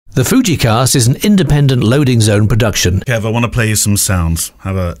The FujiCast is an independent Loading Zone production. Kev, I want to play you some sounds.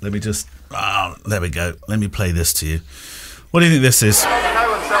 Let me just... there we go. Let me play this to you. What do you think this is?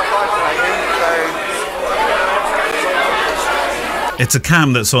 It's a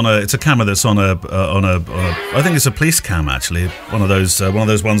cam that's on a... It's a camera that's on a I think it's a police cam, actually. One of those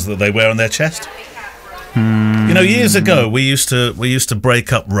ones that they wear on their chest. You know, years ago we used to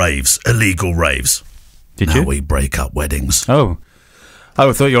break up raves, illegal raves. Did you? Now we break up weddings. Oh, I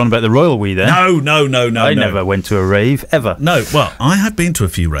thought you were on about the royal we there. No. I never went to a rave ever. No, well, I have been to a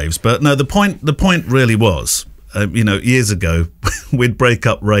few raves, but no. The point really was, years ago we'd break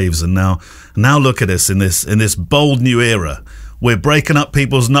up raves, and now look at us in this bold new era. We're breaking up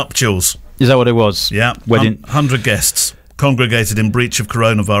people's nuptials. Is that what it was? Yeah, wedding. 100 guests congregated in breach of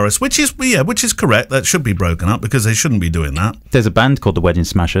coronavirus, which is correct. That should be broken up because they shouldn't be doing that. There's a band called the Wedding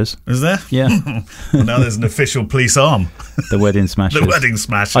Smashers. Is there? Yeah. Well, now there's an official police arm. The Wedding Smashers. The Wedding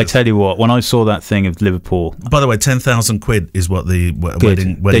Smashers. I tell you what, when I saw that thing of Liverpool... By the way, 10,000 quid is what the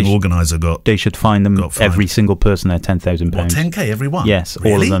wedding organiser got. They should fine them, every single person there, £10,000. What, 10k every one? Yes,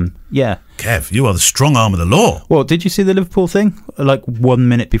 really? all of them. Yeah. Kev, you are the strong arm of the law. Well, did you see the Liverpool thing? Like 1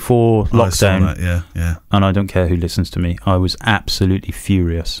 minute before lockdown. I saw that, yeah. And I don't care who listens to me. I was absolutely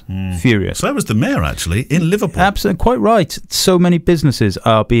furious. Furious. So was the mayor, actually, in Liverpool. Absolutely, quite right. So many businesses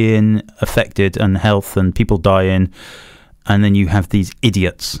are being affected and health and people dying. And then you have these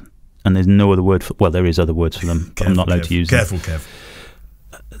idiots. And there's no other word for... Well, there is other words for them, but I'm not allowed to use them. Careful, Kev.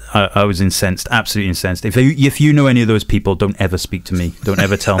 I was incensed, absolutely incensed. If you know any of those people, don't ever speak to me. Don't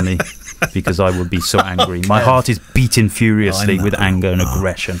ever tell me, because I will be so angry. My heart is beating furiously with anger and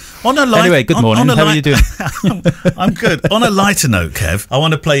aggression. Anyway, good morning. How are you doing? I'm good. On a lighter note, Kev, I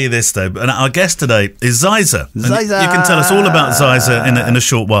want to play you this, though. And our guest today is Zyza. You can tell us all about Zyza in a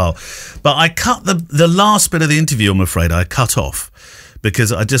short while. But I cut the last bit of the interview, I'm afraid, I cut off.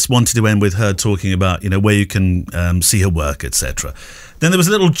 Because I just wanted to end with her talking about, where you can see her work, etc. Then there was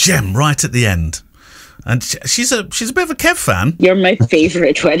a little gem right at the end, and she's a bit of a Kev fan. You're my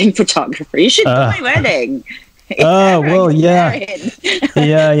favourite wedding photographer. You should do my wedding. Well, yeah.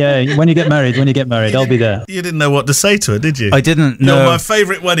 Yeah. When you get married, I'll be there. You didn't know what to say to her, did you? I didn't know. You're my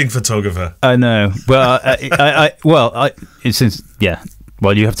favourite wedding photographer. I know. Well,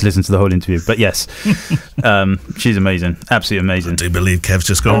 Well, you have to listen to the whole interview, but yes, she's amazing, absolutely amazing. I do believe Kev's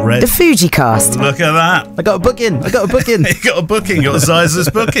just gone red. The FujiCast. Look at that. I got a booking. You got a booking. You got Zyza's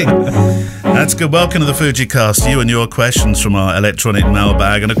booking. That's good. Welcome to the FujiCast. You and your questions from our electronic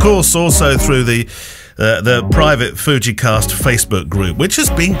mailbag, and of course also through the private FujiCast Facebook group, which has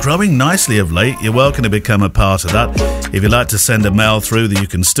been growing nicely of late. You're welcome to become a part of that. If you'd like to send a mail through, you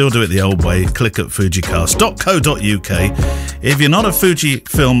can still do it the old way. Click at fujicast.co.uk. If you're not a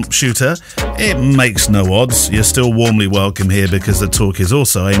Fujifilm shooter, it makes no odds. You're still warmly welcome here, because the talk is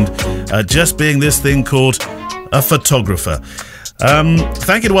also aimed at just being this thing called a photographer.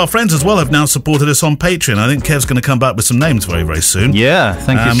 Thank you to our friends as well who have now supported us on Patreon. I think Kev's going to come back with some names very, very soon. Yeah,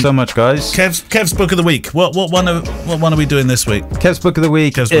 thank you so much, guys. Kev's Book of the Week. What one are we doing this week? Kev's Book of the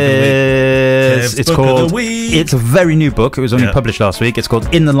Week Kev's Book of the Week. It's called... It's a very new book. It was only published last week. It's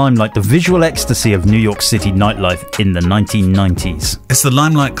called In the Limelight, the Visual Ecstasy of New York City Nightlife in the 1990s. It's the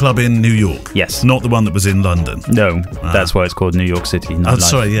Limelight Club in New York? Yes. Not the one that was in London? No, that's why it's called New York City Nightlife. Oh,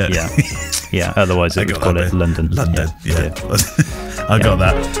 sorry, yeah. Yeah, otherwise it would call it London. London, yeah. I got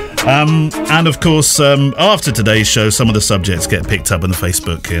that. And of course, after today's show, some of the subjects get picked up in the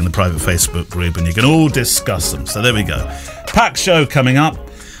private Facebook group, and you can all discuss them. So there we go. Pack show coming up.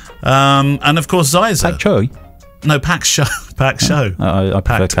 And of course, Zyza. Pack show? No, Pack show. Pack show. I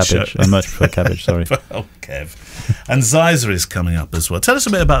prefer cabbage. I much prefer cabbage, sorry. Well, Kev. And Zyza is coming up as well. Tell us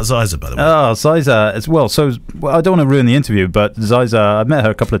a bit about Zyza, by the way. Oh, Zyza as well. So, I don't want to ruin the interview, but Zyza, I've met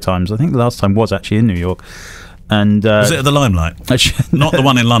her a couple of times. I think the last time was actually in New York. And was it at the Limelight? Not the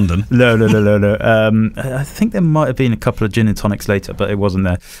one in London. No. I think there might have been a couple of gin and tonics later, but it wasn't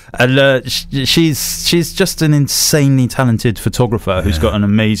there. And she's just an insanely talented photographer who's got an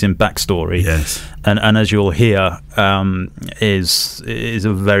amazing backstory. Yes. And as you'll hear, is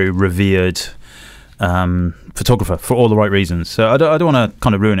a very revered photographer for all the right reasons. So I don't want to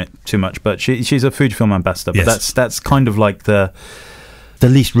kind of ruin it too much, but she's a Fujifilm ambassador. But that's kind of like the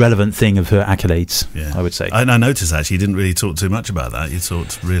least relevant thing of her accolades, I would say. I noticed actually you didn't really talk too much about that. You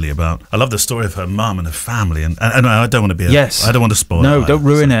talked really about... I love the story of her mum and her family, and I don't want to be... I don't want to spoil it. No, don't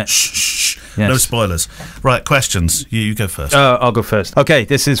ruin it. Shh. Yes. No spoilers. Right, questions. You go first. I'll go first. Okay,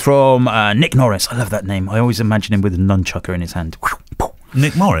 this is from Nick Norris. I love that name. I always imagine him with a nunchucker in his hand.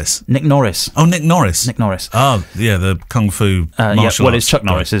 Nick Morris? Nick Norris. Oh, Nick Norris. Nick Norris. Oh, yeah, the Kung Fu martial well, it's Chuck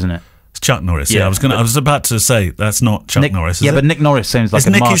Norris, isn't it? Chuck Norris. Yeah, I was about to say that's not Chuck Norris. But Nick Norris sounds like a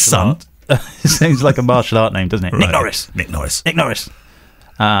Nicky's son. It sounds like a martial art name, doesn't it? Right. Nick Norris. Nick Norris. Nick Norris.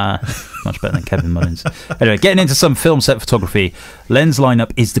 Much better than Kevin Mullins. Anyway, getting into some film set photography. Lens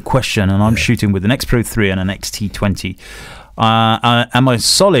lineup is the question, and I'm shooting with an X Pro 3 and an XT20. Am I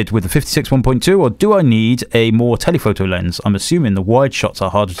solid with the 56 1.2, or do I need a more telephoto lens? I'm assuming the wide shots are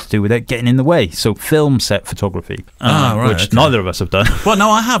harder to do without getting in the way. So film set photography, which neither of us have done. Well,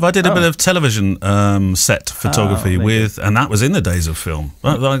 no, I have. I did a bit of television set photography and that was in the days of film.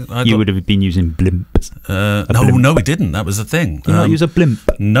 You would have been using blimps. No, we didn't. That was the thing. Did not use a blimp?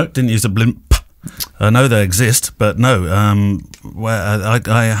 No, didn't use a blimp. I know they exist, but no. Where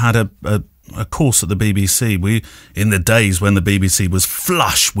I had a course at the BBC. In the days when the BBC was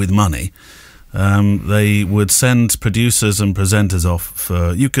flush with money, they would send producers and presenters off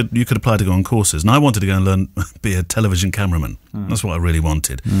for you could apply to go on courses, and I wanted to go and learn be a television cameraman. That's what I really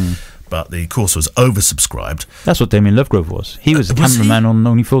wanted. But the course was oversubscribed. That's what Damien Lovegrove was. He was a cameraman on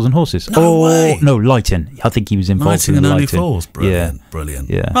Only Fools and Horses. No, lighting. I think he was involved in the lighting. Only Fools. Brilliant.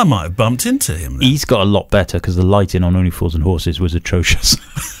 Yeah. I might have bumped into him then. He's got a lot better because the lighting on Only Fools and Horses was atrocious.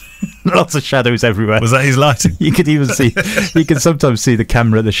 Lots of shadows everywhere. Was that his lighting? You could even see. You can sometimes see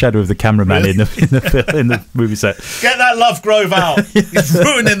the shadow of the cameraman in the movie set. Get that Lovegrove out! He's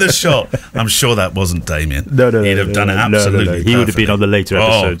ruining the shot. I'm sure that wasn't Damien. No. He'd have done it absolutely. He would have been on the later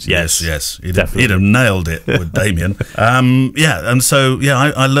episodes. Yes. He'd have nailed it with Damien.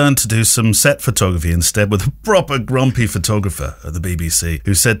 I learned to do some set photography instead with a proper grumpy photographer at the BBC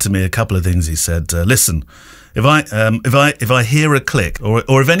who said to me a couple of things. He said, "Listen. If I hear a click, or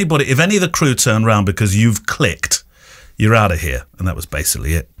if any of the crew turn around because you've clicked, you're out of here." And that was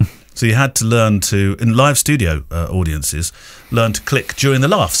basically it. So you had to learn to, in live studio audiences, learn to click during the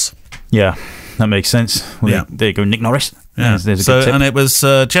laughs. Yeah, that makes sense. Well, there you go, Nick Norris. Yeah. There's a good tip. And it was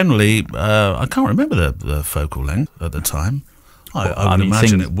generally, I can't remember the focal length at the time. I would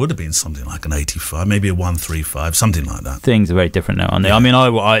imagine it would have been something like an 85, maybe a 135, something like that. Things are very different now, aren't they? I mean,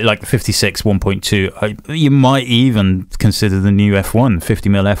 I like the 56 1.2. You might even consider the new F1,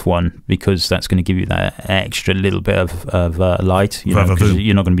 50mm F1, because that's going to give you that extra little bit of light. Because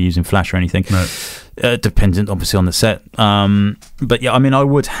you're not going to be using flash or anything. No. Dependent, obviously, on the set. But yeah, I mean, I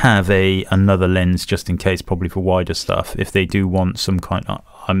would have another lens just in case, probably for wider stuff, if they do want some kind of...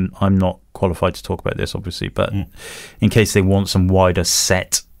 I'm not qualified to talk about this, obviously, but in case they want some wider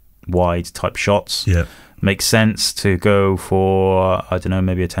set, wide type shots, makes sense to go for, I don't know,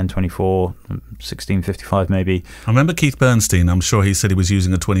 maybe a 1024, 1655 maybe. I remember Keith Bernstein, I'm sure he said he was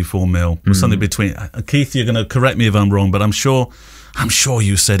using a 24mm or something between. Keith, you're going to correct me if I'm wrong, but I'm sure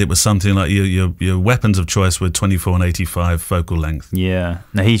you said it was something like your weapons of choice were 24 and 85 focal length. Yeah.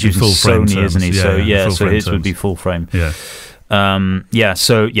 Now he's using Sony, isn't he? So his would be full frame. Yeah.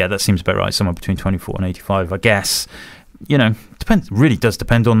 That seems about right. Somewhere between 24 and 85, I guess. Really does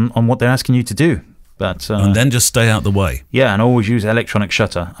depend on what they're asking you to do. But and then just stay out the way. Yeah, and always use electronic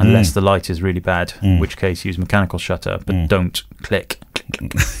shutter unless the light is really bad. In which case, use mechanical shutter, but don't click.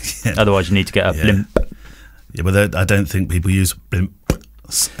 Otherwise, you need to get a blimp. Yeah, but I don't think people use blimp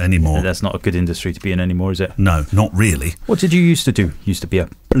anymore. That's not a good industry to be in anymore, is it? No, not really. What did you used to do? Used to be a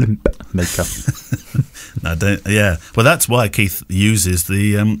blimp maker. No, yeah. Well, that's why Keith uses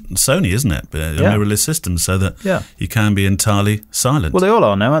the Sony, isn't it? Mirrorless system, so that you can be entirely silent. Well, they all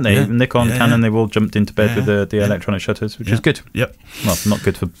are now, aren't they? Yeah. Nikon, Canon, they've all jumped into bed with the electronic shutters, which is good. Yep. Well, not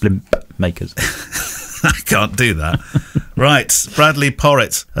good for blimp makers. I can't do that. Right, Bradley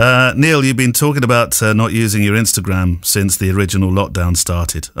Porritt. Neil, you've been talking about not using your Instagram since the original lockdown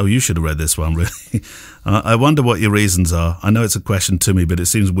started. Oh, you should have read this one, really. I wonder what your reasons are. I know it's a question to me, but it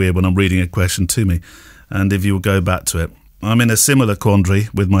seems weird when I'm reading a question to me. And if you will go back to it. I'm in a similar quandary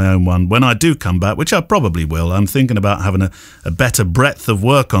with my own one. When I do come back, which I probably will, I'm thinking about having a better breadth of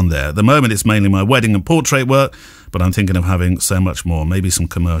work on there. At the moment, it's mainly my wedding and portrait work, but I'm thinking of having so much more, maybe some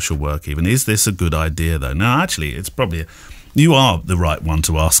commercial work even. Is this a good idea, though? No, actually, it's probably... You are the right one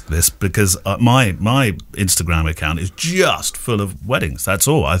to ask this, because my Instagram account is just full of weddings. That's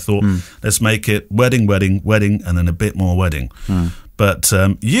all. I thought, let's make it wedding, and then a bit more wedding. But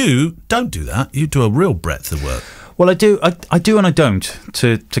you don't do that. You do a real breadth of work. Well, I do and I don't,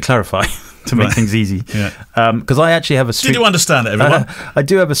 to clarify. To make things easy, because I actually have a street... Did you understand it, everyone? I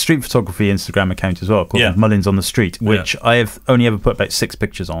do have a street photography Instagram account as well, called Mullins on the Street, which I have only ever put about 6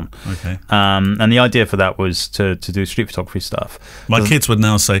 pictures on. Okay. And the idea for that was to do street photography stuff. My kids would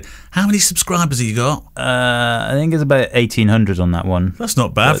now say, how many subscribers have you got? I think it's about 1,800 on that one. That's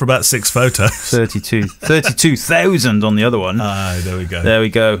not bad for about 6 photos. 32,000 on the other one. Ah, there we go. There we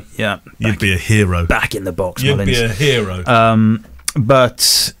go, yeah. You'd be a hero. Back in the box, You'd Mullins. be a hero.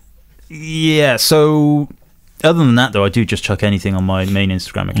 But... Yeah, so other than that, though, I do just chuck anything on my main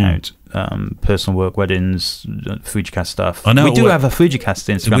Instagram account. Personal work, weddings, Fujicast stuff. I know we do have a Fujicast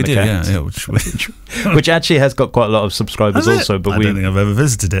Instagram account, which actually has got quite a lot of subscribers also. But I don't think I've ever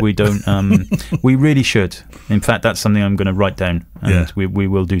visited it. We don't. We really should. In fact, that's something I'm going to write down, and we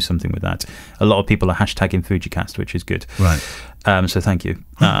will do something with that. A lot of people are hashtagging Fujicast, which is good. Right. So thank you.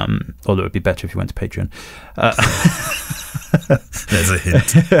 Although it would be better if you went to Patreon. There's a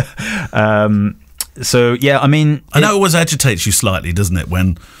hint. So yeah, I mean, I know it always agitates you slightly, doesn't it,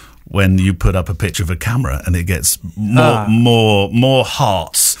 when you put up a picture of a camera and it gets more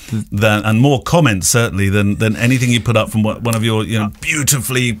hearts and more comments certainly than anything you put up from one of your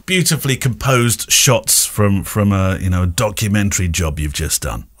beautifully composed shots from a a documentary job you've just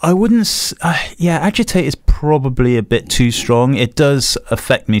done. I wouldn't. Agitate is probably a bit too strong. It does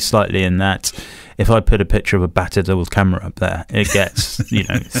affect me slightly in that if I put a picture of a battered old camera up there, it gets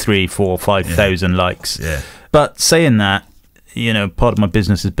 3, 4, 5,000 likes. Yeah. But saying that, part of my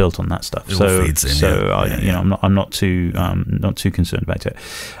business is built on that stuff. It all feeds in, I'm not too concerned about it.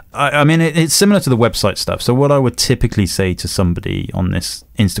 I mean, it's similar to the website stuff. So what I would typically say to somebody on this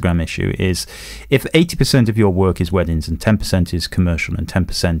Instagram issue is, if 80% of your work is weddings and 10% is commercial and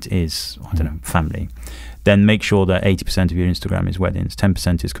 10% is family, then make sure that 80% of your Instagram is weddings,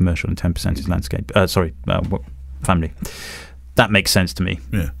 10% is commercial, and 10% is landscape. Family. That makes sense to me.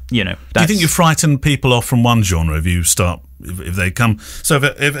 Yeah. Do you think you frighten people off from one genre if you start if they come? So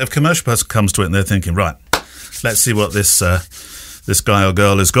if a commercial person comes to it and they're thinking, right, let's see what this guy or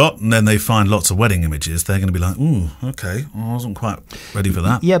girl has got, and then they find lots of wedding images, they're going to be like, ooh, okay, I wasn't quite ready for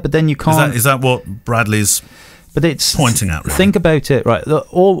that. Yeah, but then you can't. Is that what Bradley's pointing at? Really? Think about it, right?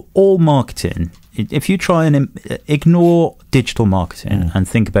 All marketing. If you try and ignore digital marketing and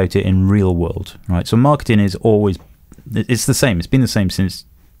think about it in real world, right? So marketing is always, it's the same. It's been the same since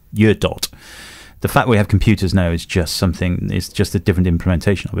year dot. The fact we have computers now is just it's just a different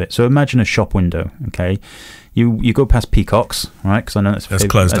implementation of it. So imagine a shop window, okay? You go past Peacock's, right? Because I know that's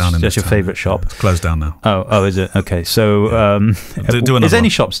closed down. That's your favourite shop. It's closed down now. Oh, is it? Okay, so is any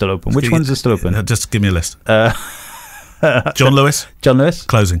shop still open? Which ones are still open? Just give me a list. John Lewis.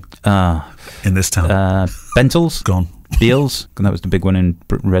 Closing. In this town. Bentles. Gone. Beals. That was the big one in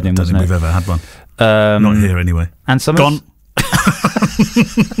Reading, wasn't it? I don't think we've ever had one. Not here anyway. And Summers. Gone.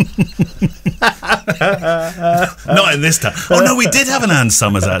 Not in this town. Oh no, we did have an Ann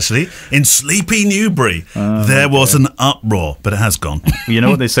Summers actually in Sleepy Newbury. There was an uproar, but it has gone. You know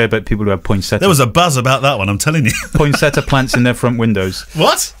what they say about people who have poinsettia? There was a buzz about that one, I'm telling you. Poinsettia plants in their front windows.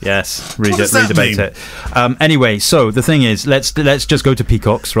 What? Yes, read about it. Anyway, so the thing is, let's just go to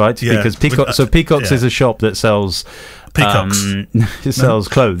Peacock's, right? Yeah. Because Peacock's is a shop that sells. Peacocks. It sells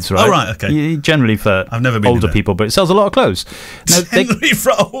clothes, right? Oh, right, okay. Generally for older people, but it sells a lot of clothes. Now,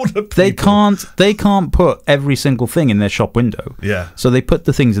 for older people. They can't put every single thing in their shop window. Yeah. So they put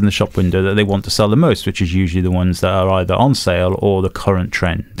the things in the shop window that they want to sell the most, which is usually the ones that are either on sale or the current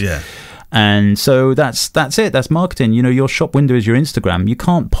trend. Yeah. And so that's it. That's marketing. Your shop window is your Instagram. You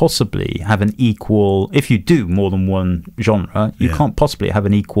can't possibly have an equal. If you do more than one genre, you can't possibly have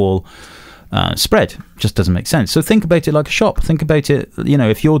an equal spread. Just doesn't make sense. So think about it like a shop. Think about it,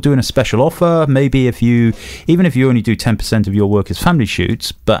 if you're doing a special offer, maybe even if you only do 10% of your work as family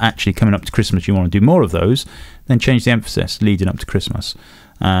shoots, but actually coming up to Christmas you want to do more of those, then change the emphasis leading up to Christmas.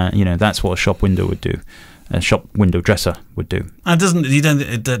 That's what a shop window would do. A shop window dresser would do. And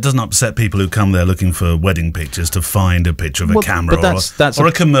it doesn't upset people who come there looking for wedding pictures to find a picture of a camera or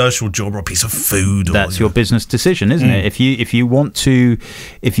a commercial job or a piece of food. That's your business decision, isn't it? If you want to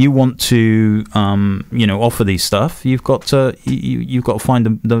offer these stuff, you've got to find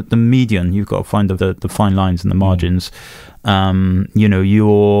the median. You've got to find the fine lines and the margins.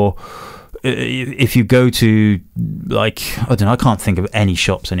 If you go to, I can't think of any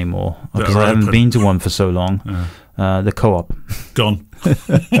shops anymore because I haven't been to one for so long. The Co-op. Gone.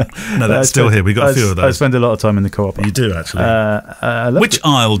 No, that's still here. We've got a few of those. I spend a lot of time in the Co-op. You do, actually. Which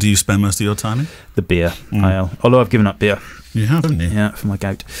aisle do you spend most of your time in? The beer aisle. Although I've given up beer. You have, haven't you? Yeah, for my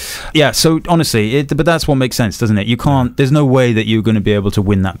gout. Yeah, so honestly, but that's what makes sense, doesn't it? You can't. There's no way that you're going to be able to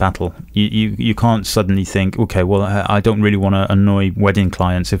win that battle. You can't suddenly think, okay, well, I don't really want to annoy wedding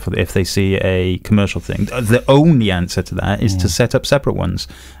clients if they see a commercial thing. The only answer to that is to set up separate ones,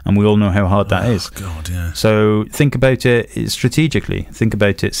 and we all know how hard that is. God, yeah. So think about it strategically. Think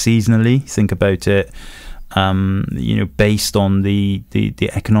about it seasonally. Think about it. Based on the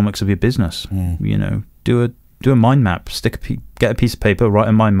economics of your business. do a mind map. Get a piece of paper, write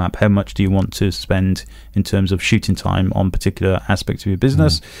a mind map. How much do you want to spend in terms of shooting time on particular aspects of your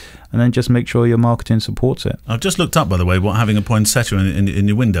business? And then just make sure your marketing supports it. I've just looked up, by the way, what having a poinsettia in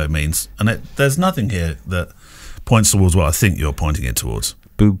your window means. And there's nothing here that points towards what I think you're pointing it towards.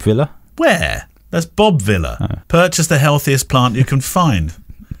 Boob Villa? Where? That's Bob Villa. Oh. Purchase the healthiest plant you can find.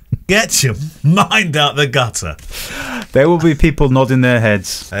 Get your mind out the gutter. There will be people nodding their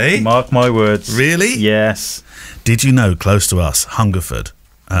heads. Hey? Mark my words. Really? Yes. Did you know, close to us, Hungerford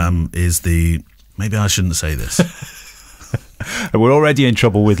is the... Maybe I shouldn't say this. We're already in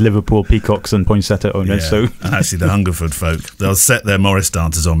trouble with Liverpool Peacocks and poinsettia owners. So And actually, the Hungerford folk, they'll set their Morris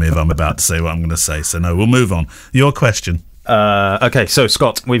dancers on me if I'm about to say what I'm going to say. So no, we'll move on. Your question. Okay, so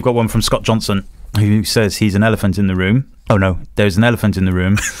Scott, we've got one from Scott Johnson, who says he's an elephant in the room. Oh no, there's an elephant in the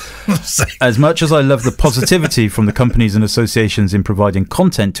room. As much as I love the positivity from the companies and associations in providing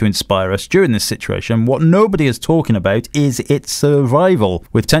content to inspire us during this situation, what nobody is talking about is its survival.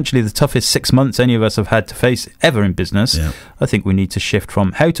 With potentially the toughest 6 months any of us have had to face ever in business, I think we need to shift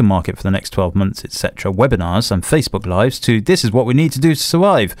from how to market for the next 12 months, etc., webinars and Facebook Lives, to this is what we need to do to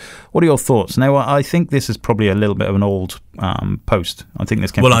survive. What are your thoughts? Now, I think this is probably a little bit of an old post. I think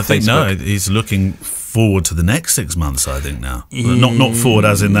this came from Facebook. No, he's looking forward to the next 6 months, I think now. Not forward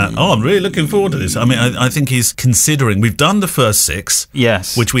as in that, I'm really looking forward to this. I mean, I think he's considering, we've done the first 6,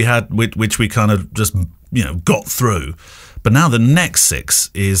 yes, which we kind of just, got through. But now the next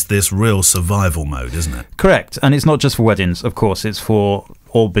 6 is this real survival mode, isn't it? Correct. And it's not just for weddings, of course, it's for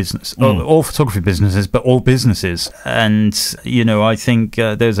all business, all photography businesses, but all businesses. And, I think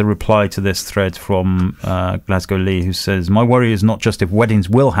there's a reply to this thread from Glasgow Lee, who says, my worry is not just if weddings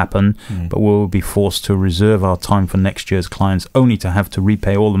will happen, but we'll be forced to reserve our time for next year's clients, only to have to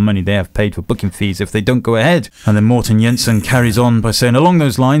repay all the money they have paid for booking fees if they don't go ahead. And then Morten Jensen carries on by saying, along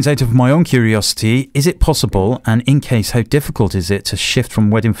those lines, out of my own curiosity, is it possible, and in case, how difficult is it to shift from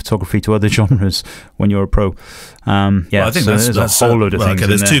wedding photography to other genres when you're a pro? Well, I think there's a whole load of things. Okay,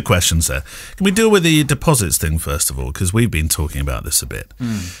 there's 2 questions there. Can we deal with the deposits thing first of all? Because we've been talking about this a bit.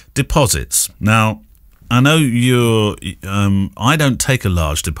 Deposits. Now, I know I don't take a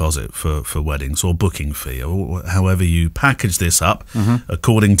large deposit for weddings or booking fee, or however you package this up,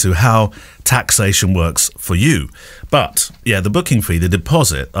 according to how taxation works for you. But the booking fee, the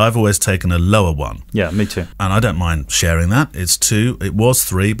deposit, I've always taken a lower one. Yeah, me too. And I don't mind sharing that. It's 2. It was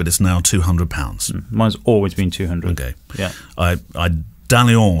 3, but it's now £200. Mine's always been 200. Okay. Yeah. I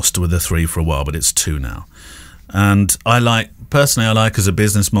dallianced with the 3 for a while, but it's 2 now. And I like as a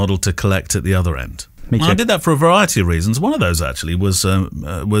business model to collect at the other end. Me too. I did that for a variety of reasons. One of those actually was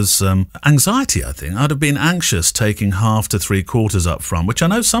anxiety, I think. I'd have been anxious taking half to 3/4 up front, which I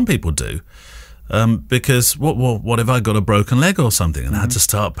know some people do, because what if I got a broken leg or something and I had to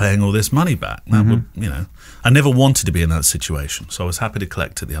start paying all this money back? That would, I never wanted to be in that situation, so I was happy to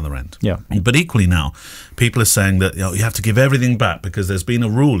collect at the other end. Yeah. But equally now, people are saying that you have to give everything back because there's been a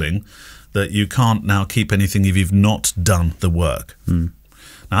ruling that you can't now keep anything if you've not done the work.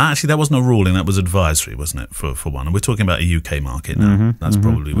 Now, actually, that wasn't a ruling, that was advisory, wasn't it, for one? And we're talking about a UK market now. That's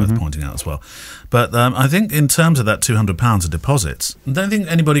probably worth pointing out as well. But I think in terms of that £200 of deposits, I don't think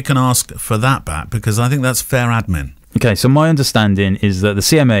anybody can ask for that back because I think that's fair admin. Okay, so my understanding is that the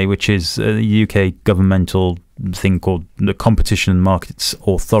CMA, which is the UK governmental thing called the Competition and Markets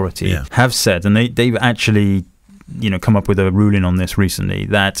Authority, have said, and they've actually come up with a ruling on this recently,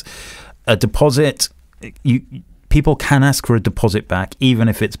 that a deposit... people can ask for a deposit back, even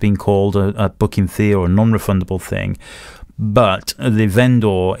if it's been called a booking fee or a non-refundable thing. But the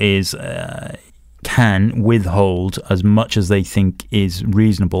vendor can withhold as much as they think is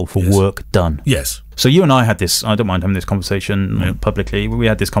reasonable for work done. Yes. So you and I had this, I don't mind having this conversation publicly. We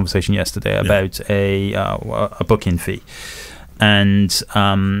had this conversation yesterday about a booking fee. And,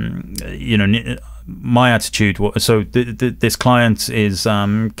 my attitude was, so this client is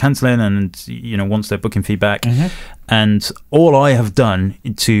cancelling and wants their booking fee back, and all I have done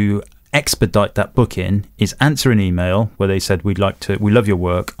to expedite that booking is answer an email where they said we love your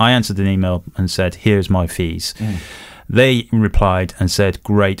work. I answered an email and said here's my fees. They replied and said,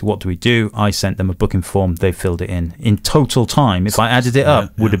 great, what do we do? I sent them a booking form, they filled it in total time, if I added it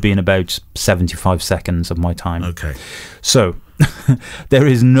up, would have been about 75 seconds of my time. Okay. So there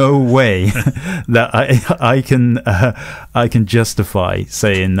is no way that I can justify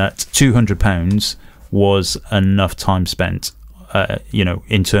saying that £200 was enough time spent,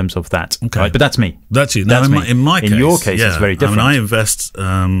 in terms of that. Okay. Right? But that's me. That's you. Now, in my case, in your case, it's very different. I invest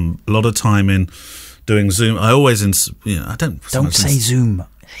a lot of time in doing Zoom. I always, I don't say Zoom. I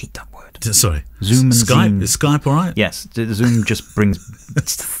hate that word. Sorry. Zoom and Skype? Zine. Is Skype all right? Yes, the Zoom just brings,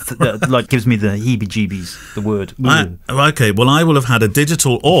 like, gives me the heebie-jeebies, the word. Okay, well, I will have had a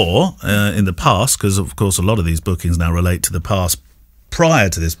digital or, in the past, because, of course, a lot of these bookings now relate to the past prior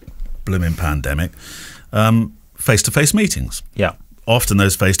to this blooming pandemic, face-to-face meetings. Yeah. Often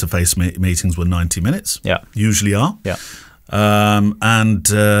those face-to-face meetings were 90 minutes. Yeah. Usually are. Yeah. And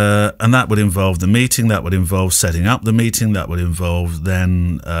that would involve the meeting, that would involve setting up the meeting, that would involve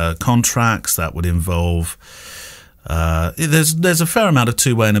then contracts, that would involve there's a fair amount of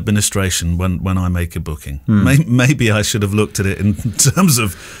two-way in administration when I make a booking. Maybe I should have looked at it in terms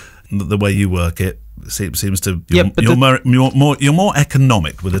of the way you work it. Seems to you're more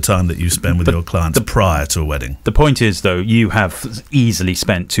economic with the time that you spend with your clients prior to a wedding. The point is, though, you have easily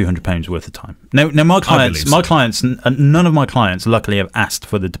spent £200 worth of time. Now my clients, none of my clients, luckily, have asked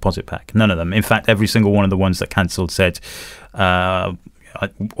for the deposit back. None of them. In fact, every single one of the ones that cancelled said,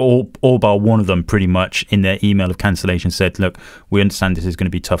 all bar one of them, pretty much in their email of cancellation said, "Look, we understand this is going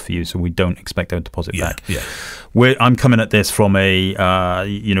to be tough for you, so we don't expect our deposit back." Yeah. I'm coming at this from a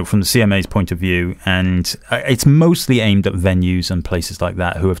from the CMA's point of view, and it's mostly aimed at venues and places like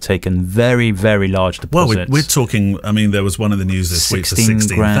that who have taken very, very large deposits. Well, we're talking. I mean, there was one in the news this week for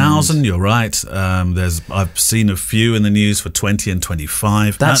 16,000. You're right. I've seen a few in the news for 20 and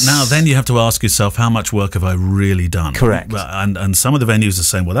 25. Now, then you have to ask yourself, how much work have I really done? Correct. And some of the venues are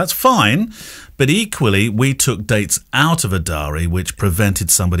saying, well, that's fine, but equally, we took dates out of a diary which prevented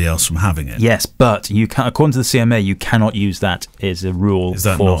somebody else from having it. Yes, but you can, according to the CMA, you cannot use that as a rule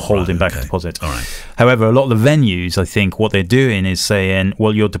for holding back a deposit. All right. However, a lot of the venues, I think, what they're doing is saying,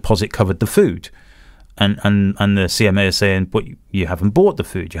 well, your deposit covered the food. And the CMA is saying, but you haven't bought the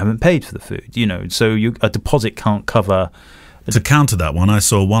food, you haven't paid for the food, so a deposit can't cover. To counter that one, I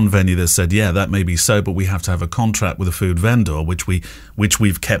saw one venue that said, yeah, that may be so, but we have to have a contract with a food vendor, which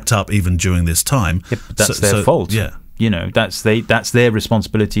we've kept up even during this time. Yeah, but that's their fault. Yeah. That's their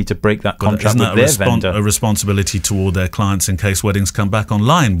responsibility to break that contract with their vendor. A responsibility toward their clients in case weddings come back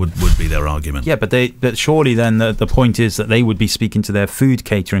online would be their argument. Yeah, but surely then the point is that they would be speaking to their food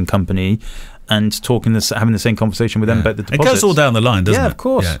catering company and having the same conversation with them about the deposits. It goes all down the line, doesn't it? Yeah, of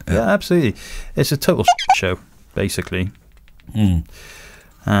course. Yeah, absolutely. It's a total show, basically. And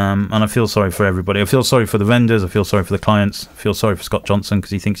I feel sorry for everybody. I feel sorry for the vendors. I feel sorry for the clients. I feel sorry for Scott Johnson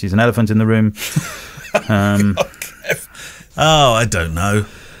because he thinks he's an elephant in the room. I don't know.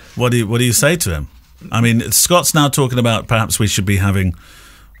 What do you say to him? I mean, Scott's now talking about perhaps we should be having.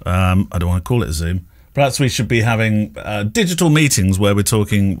 I don't want to call it a Zoom. Perhaps we should be having digital meetings where we're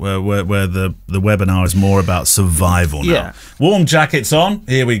talking where the webinar is more about survival now. Yeah. Warm jackets on.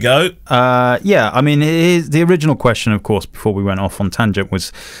 Here we go. I mean, the original question, of course, before we went off on tangent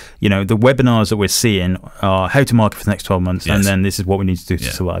was, the webinars that we're seeing are how to market for the next 12 months, and then this is what we need to do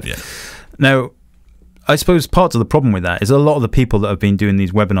to survive. Yeah. Now, I suppose part of the problem with that is a lot of the people that have been doing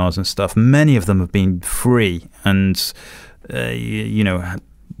these webinars and stuff, many of them have been free and,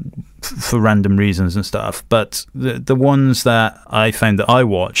 for random reasons and stuff, but the ones that I found that I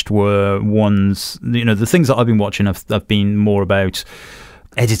watched were ones, the things that I've been watching have been more about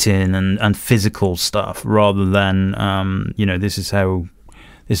editing and physical stuff rather than this is how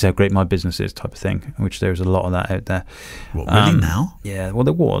great my business is type of thing, which there's a lot of that out there. What, really now? Yeah, well,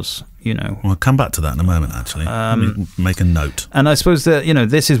 there was, We'll come back to that in a moment, actually. Let me make a note. And I suppose that,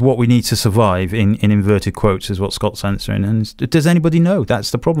 this is what we need to survive, in inverted quotes, is what Scott's answering. And does anybody know? That's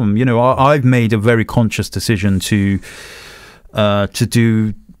the problem. I've made a very conscious decision to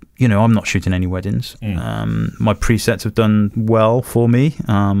do, I'm not shooting any weddings. My presets have done well for me.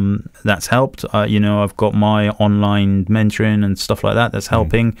 That's helped. I've got my online mentoring and stuff like that. That's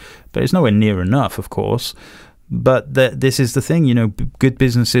helping. But it's nowhere near enough, of course. But this is the thing, good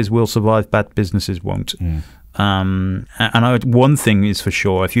businesses will survive, bad businesses won't. One thing is for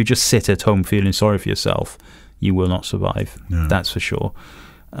sure, if you just sit at home feeling sorry for yourself, you will not survive. No. That's for sure.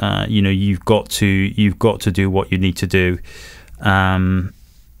 You've got to do what you need to do. Now,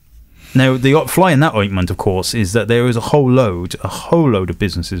 the fly in that ointment, of course, is that there is a whole load of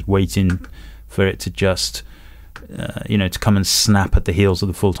businesses waiting for it to just, to come and snap at the heels of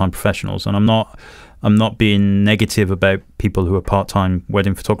the full-time professionals. And I'm not being negative about people who are part-time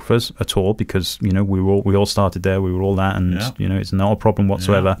wedding photographers at all, because we all started there, we were all that, and it's not a problem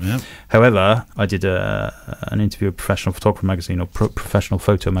whatsoever. However, I did an interview with Professional Photographer magazine, or Professional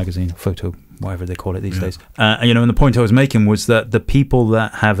Photo magazine, photo, whatever they call it these days. And the point I was making was that the people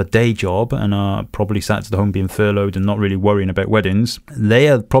that have a day job and are probably sat at home being furloughed and not really worrying about weddings, they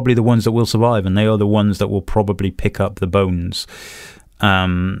are probably the ones that will survive, and they are the ones that will probably pick up the bones.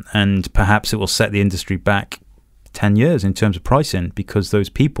 And perhaps it will set the industry back 10 years in terms of pricing, because those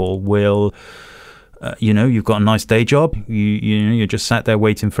people will, you've got a nice day job. You're just sat there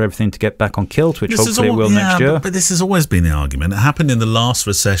waiting for everything to get back on kilt, which hopefully it will next year. But this has always been the argument. It happened in the last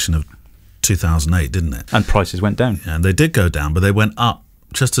recession of 2008, didn't it? And prices went down. Yeah, and they did go down, but they went up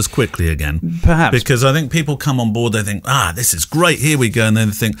just as quickly again. Perhaps. Because I think people come on board, they think, this is great, here we go. And then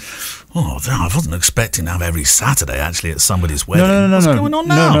they think, I wasn't expecting to have every Saturday actually at somebody's wedding. What's going on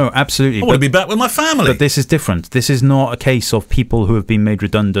now? No, absolutely. I want to be back with my family. But this is different. This is not a case of people who have been made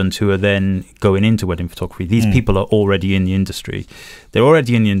redundant who are then going into wedding photography. These people are already in the industry. They're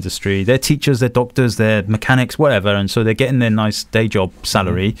already in the industry. They're teachers, they're doctors, they're mechanics, whatever. And so they're getting their nice day job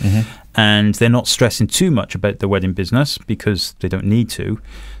salary. And they're not stressing too much about the wedding business because they don't need to.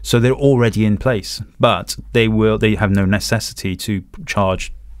 So they're already in place. But they have no necessity to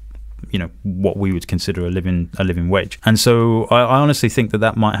charge what we would consider a living wage. And so I honestly think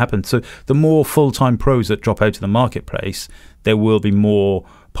that might happen. So the more full-time pros that drop out of the marketplace, there will be more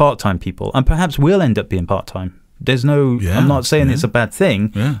part-time people, and perhaps we'll end up being part-time. There's no, I'm not saying it's a bad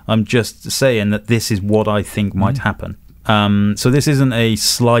thing. I'm just saying that this is what I think might happen. So this isn't a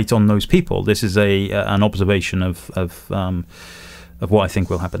slight on those people. This is an observation of what I think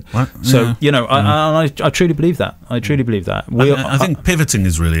will happen. Right. So, I truly believe that. I truly believe that. I think pivoting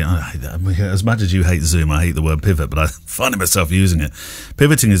is really, as much as you hate Zoom, I hate the word pivot, but I find myself using it.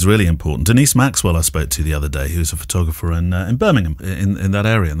 Pivoting is really important. Denise Maxwell I spoke to the other day, who's a photographer in Birmingham, in that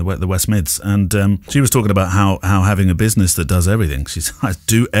area, in the West Mids. And she was talking about how having a business that does everything. She said, I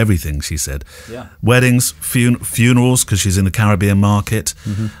do everything, she said. Yeah. Weddings, funerals, because she's in the Caribbean market,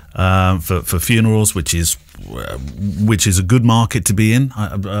 for funerals, which is a good market to be in.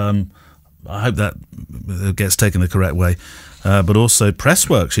 I hope that gets taken the correct way. But also press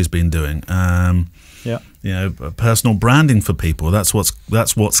work she's been doing. Personal branding for people. That's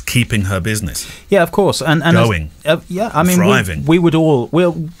what's keeping her business. Yeah, of course, and going. Thriving. We would all.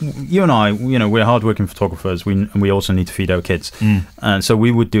 You and I. We're hardworking photographers. We also need to feed our kids, and so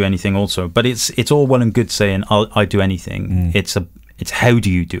we would do anything also. But it's all well and good saying I do anything. It's how do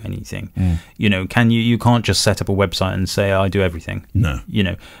you do anything? You can't just set up a website and say I do everything. No.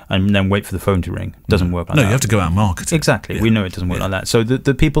 And then wait for the phone to ring. It doesn't work like that. No, you have to go out and market it. Exactly. Yeah. We know it doesn't work like that. So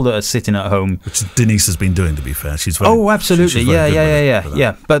the people that are sitting at home, which Denise has been doing, to be fair, she's very. Oh, absolutely.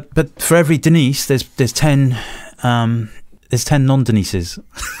 Yeah. But for every Denise, there's 10. There's 10 non-Denises.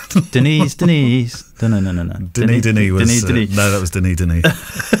 Denise. No. Denise was. No, that was Denise.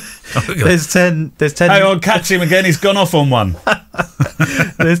 There's 10. Hang on, catch him again. He's gone off on one.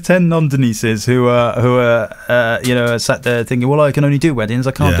 There's 10 non-Denises who are sat there thinking, well, I can only do weddings.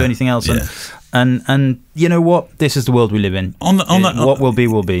 I can't do anything else. Yeah. And you know what? This is the world we live in. What will be,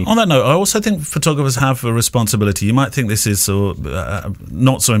 will be. On that note, I also think photographers have a responsibility. You might think this is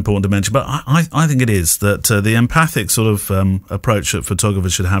not so important to mention, but I think it is, that the empathic sort of approach that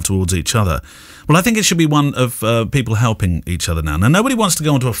photographers should have towards each other. Well, I think it should be one of people helping each other now. Now, nobody wants to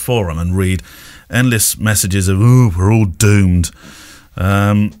go onto a forum and read endless messages of, we're all doomed.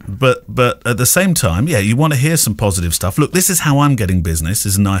 But at the same time, you want to hear some positive stuff. Look, this is how I'm getting business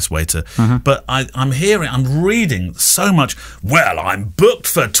is a nice way to, but I'm reading so much. Well, I'm booked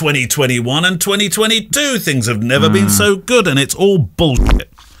for 2021 and 2022. Things have never been so good, and it's all bullshit.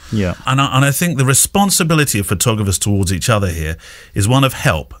 Yeah. And I think the responsibility of photographers towards each other here is one of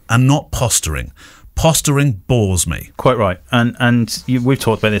help and not posturing. Posturing bores me. Quite right. And we've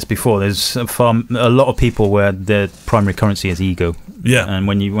talked about this before. There's a lot of people where their primary currency is ego. Yeah. And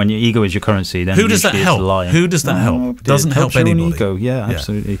when your ego is your currency, then who does that help? Who does that help? Doesn't help anybody. Ego. Yeah,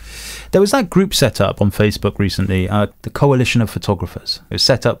 absolutely. There was that group set up on Facebook recently, the Coalition of Photographers. It was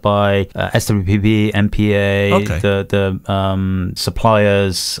set up by SWPB, MPA, the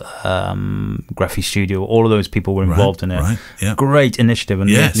suppliers, Graphy Studio. All of those people were involved in it. Right. Yeah. Great initiative. And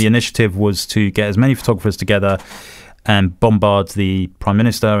the initiative was to get as many photographers together and bombard the Prime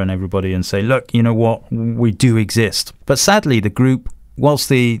Minister and everybody and say, look, you know what, we do exist. But sadly, the group, whilst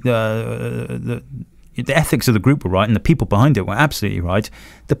the ethics of the group were right and the people behind it were absolutely right,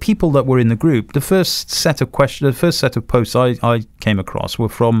 the people that were in the group, the first set of posts I came across were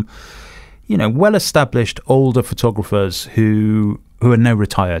from, well-established older photographers who are now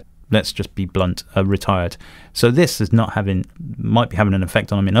retired. Let's just be blunt, retired. So this is might be having an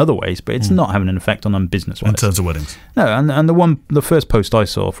effect on them in other ways, but it's not having an effect on them business-wise. In terms of weddings. No, and the first post I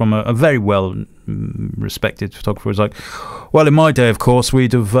saw from a very well-respected photographer was like, well, in my day, of course,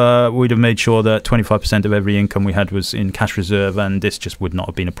 we'd have made sure that 25% of every income we had was in cash reserve, and this just would not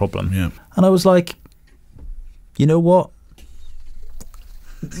have been a problem. Yeah. And I was like, you know what?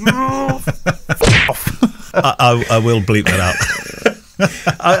 I will bleep that out.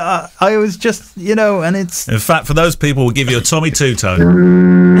 I was just, and it's... In fact, for those people, we'll give you a Tommy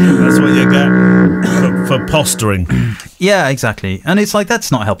Two-Tone. That's what you get for posturing. Yeah, exactly. And it's like,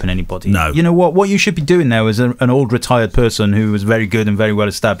 that's not helping anybody. No. You know what you should be doing now as an old retired person who was very good and very well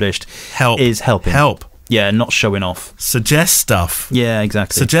established is helping. Help. Yeah, not showing off. Suggest stuff. Yeah,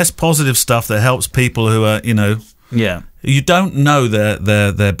 exactly. Suggest positive stuff that helps people who are, Yeah. You don't know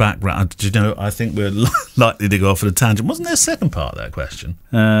their background. Do you know, I think we're likely to go off on a tangent. Wasn't there a second part of that question?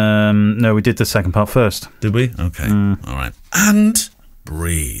 No, we did the second part first. Did we? Okay. All right. And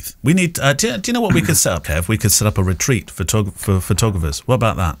breathe. We need... do you know what we could set up, Kev? We could set up a retreat for photographers. What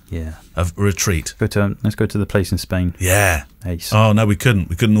about that? Yeah. A retreat. Let's go to the place in Spain. Yeah. Ace. Oh, no, we couldn't.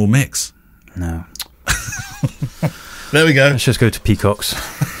 We couldn't all mix. No. There we go. Let's just go to Peacocks.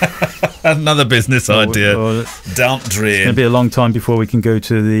 Another business idea. Don't dream. It's going to be a long time before we can go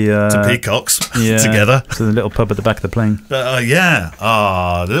to the... to Peacocks together. To the little pub at the back of the plane. But yeah.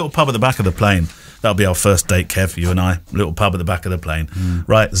 The little pub at the back of the plane. That'll be our first date, Kev, you and I. Little pub at the back of the plane.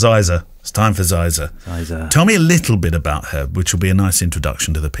 Right, Ziza. It's time for Ziza. Tell me a little bit about her, which will be a nice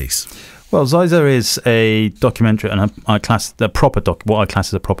introduction to the piece. Well, Ziza is a documentary, and what I class as a proper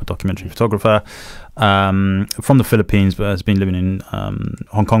documentary photographer from the Philippines, but has been living in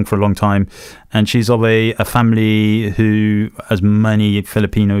Hong Kong for a long time. And she's of a family who, as many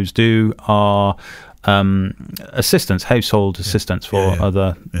Filipinos do, are assistants, household assistants for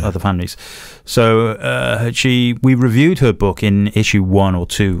other families. So we reviewed her book in issue 1 or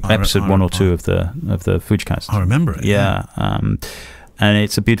 2, episode 1 or 2 of the Fujicast. I remember it. Yeah. And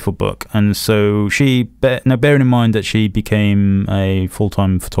it's a beautiful book. And so bearing in mind that she became a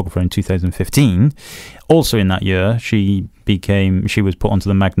full-time photographer in 2015, also in that year, she was put onto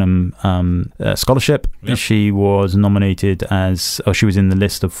the Magnum Scholarship. Yep. She was nominated she was in the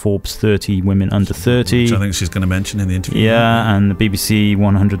list of Forbes 30 women under 30. Which I think she's going to mention in the interview. Yeah, and the BBC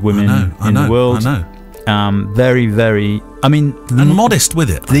 100 women in the world. I know. Very, very... and modest with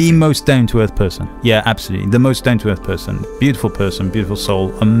it. The most down-to-earth person. Yeah, absolutely. The most down-to-earth person. Beautiful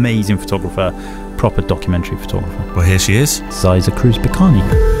soul, amazing photographer, proper documentary photographer. Well, here she is. Ziza Cruz Bicani.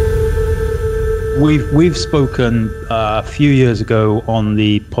 We've spoken a few years ago on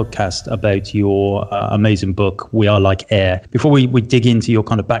the podcast about your amazing book, We Are Like Air. Before we dig into your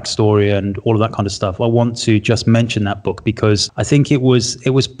kind of backstory and all of that kind of stuff, I want to just mention that book because I think it was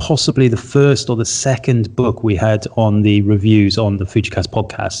possibly the first or the second book we had on the reviews on the Fujicast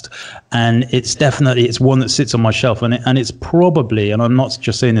podcast. And it's one that sits on my shelf, and it's probably, and I'm not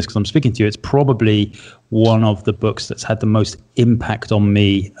just saying this because I'm speaking to you, it's probably one of the books that's had the most impact on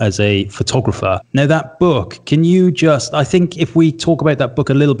me as a photographer. Now, that book, I think if we talk about that book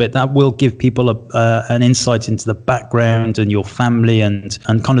a little bit, that will give people an insight into the background and your family and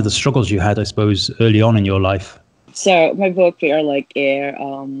kind of the struggles you had, I suppose, early on in your life. So my book, We Are Like Air,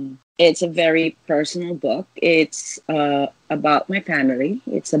 it's a very personal book. It's about my family.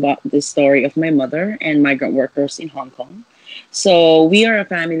 It's about the story of my mother and migrant workers in Hong Kong. So we are a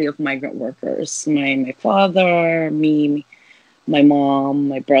family of migrant workers. My father, me, my mom,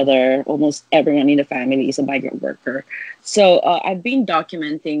 my brother, almost everyone in the family is a migrant worker. So I've been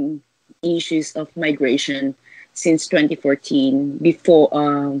documenting issues of migration since 2014.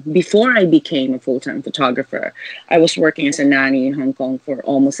 Before I became a full-time photographer, I was working as a nanny in Hong Kong for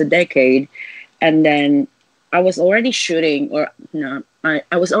almost a decade. And then I was already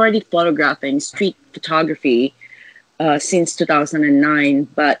I was already photographing street photography since 2009,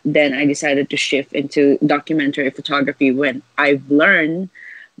 but then I decided to shift into documentary photography when I've learned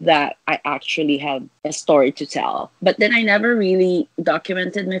that I actually have a story to tell. But then I never really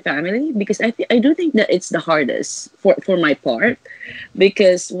documented my family because I do think that it's the hardest for my part,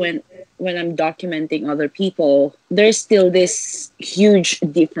 because when I'm documenting other people, there's still this huge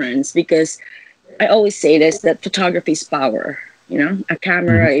difference, because I always say this, that photography is power. A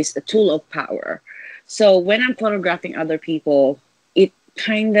camera is a tool of power. So when I'm photographing other people, it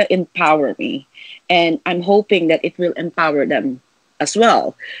kind of empowers me. And I'm hoping that it will empower them as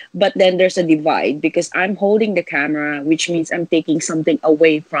well. But then there's a divide, because I'm holding the camera, which means I'm taking something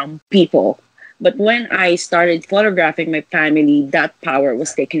away from people. But when I started photographing my family, that power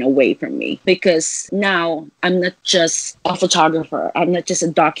was taken away from me, because now I'm not just a photographer. I'm not just a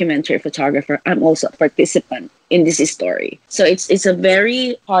documentary photographer. I'm also a participant in this story. So it's a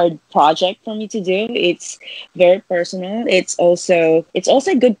very hard project for me to do. It's very personal. It's also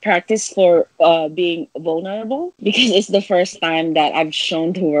a good practice for being vulnerable, because it's the first time that I've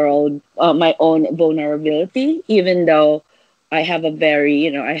shown the world my own vulnerability, even though I have a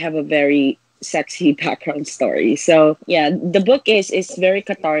very sexy background story. So yeah, the book is very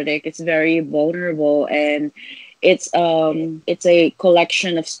cathartic. It's very vulnerable, and It's a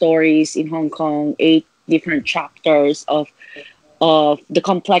collection of stories in Hong Kong, 8 different chapters of the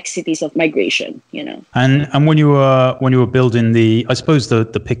complexities of migration, you know. And when you were building I suppose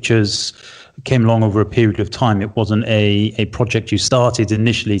the pictures came along over a period of time. It wasn't a project you started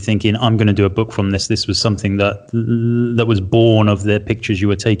initially thinking, I'm going to do a book from this. This was something that was born of the pictures you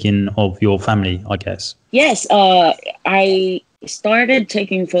were taking of your family, I guess. Yes, I started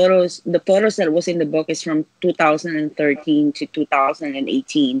taking photos. The photos that was in the book is from 2013 to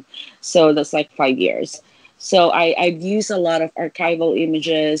 2018. So that's like 5 years. So I've used a lot of archival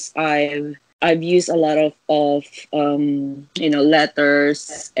images. I've used a lot of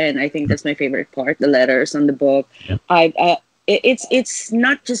letters, and I think that's my favorite part, the letters on the book. Yeah. It's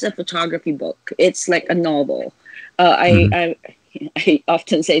not just a photography book. It's like a novel. I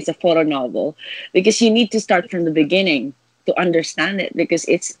often say it's a photo novel because you need to start from the beginning to understand it, because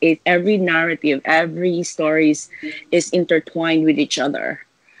it's every narrative, every story is intertwined with each other.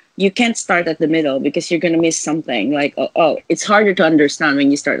 You can't start at the middle because you're going to miss something. Like, it's harder to understand when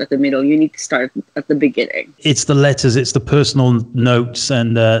you start at the middle. You need to start at the beginning. It's the letters, it's the personal notes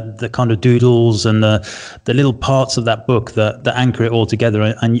and the kind of doodles and the little parts of that book that anchor it all together.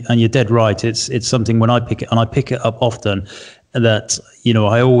 And you're dead right. It's something when I pick it, and I pick it up often, that, you know,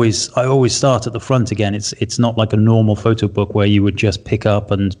 I always start at the front again. It's not like a normal photo book where you would just pick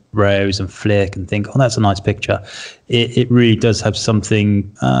up and browse and flick and think, oh, that's a nice picture. It really does have something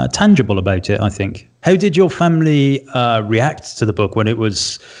tangible about it, I think. How did your family react to the book when it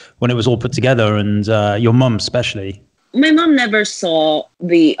was all put together, and your mum especially? My mom never saw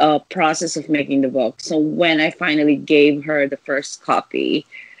the process of making the book. So when I finally gave her the first copy,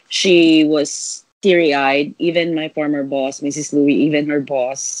 she was teary-eyed. Even my former boss, Mrs. Louis, even her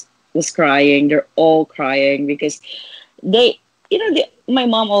boss was crying. They're all crying because my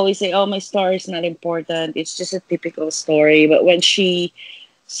mom always say, oh, my story is not important. It's just a typical story. But when she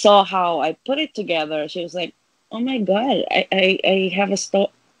saw how I put it together, she was like, oh my God, I have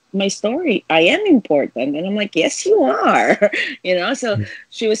my story. I am important. And I'm like, yes, you are. So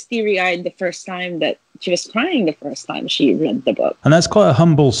she was teary-eyed the first time that she was crying the first time she read the book. And that's quite a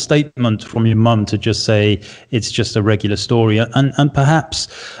humble statement from your mum to just say it's just a regular story. And perhaps,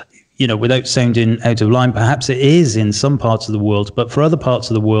 without sounding out of line, perhaps it is in some parts of the world, but for other parts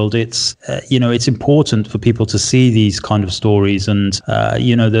of the world, it's, it's important for people to see these kind of stories and,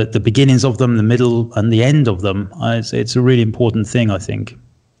 the beginnings of them, the middle and the end of them. It's a really important thing, I think.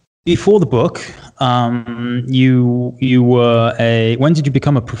 Before the book, you were when did you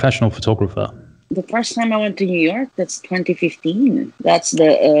become a professional photographer? The first time I went to New York, that's 2015. That's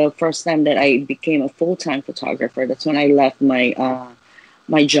the first time that I became a full-time photographer. That's when I left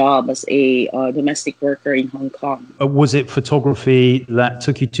my job as a domestic worker in Hong Kong. Was it photography that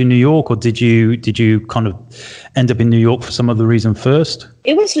took you to New York, or did you kind of end up in New York for some other reason first?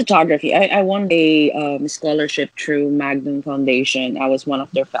 It was photography. I won a scholarship through Magnum Foundation. I was one of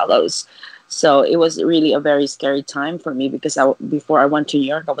their fellows. So it was really a very scary time for me because before I went to New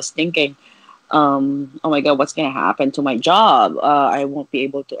York, I was thinking, oh my God, what's going to happen to my job? I won't be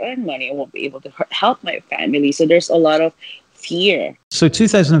able to earn money. I won't be able to help my family. So there's a lot of fear. So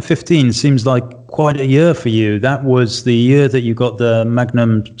 2015 seems like quite a year for you. That was the year that you got the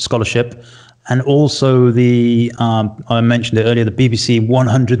Magnum Scholarship, and also I mentioned it earlier, the BBC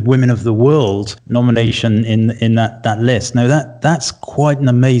 100 Women of the World nomination in that list. Now that's quite an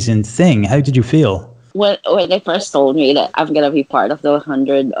amazing thing. How did you feel? When they first told me that I'm going to be part of the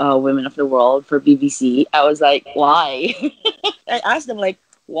 100 Women of the World for BBC, I was like, why? I asked them, like,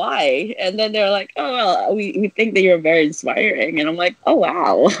 why? And then they're like, oh, well, we think that you're very inspiring. And I'm like, oh,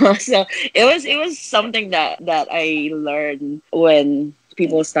 wow. So it was something that I learned when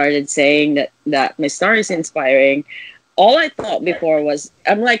people started saying that my story is inspiring. All I thought before was,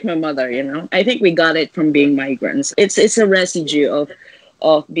 I'm like my mother, I think we got it from being migrants. It's a residue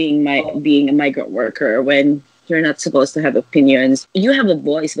of being a migrant worker when you're not supposed to have opinions. You have a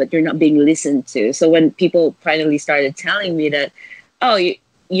voice, but you're not being listened to. So when people finally started telling me that, oh,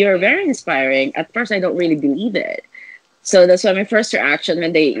 you're very inspiring, at first I don't really believe it. So that's why my first reaction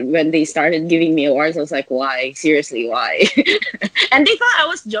when they started giving me awards, I was like, why? Seriously, why? And they thought I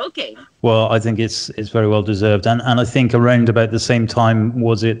was joking. Well, I think it's very well deserved. And I think around about the same time,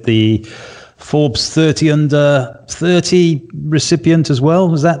 was it the Forbes 30 under 30 recipient as well?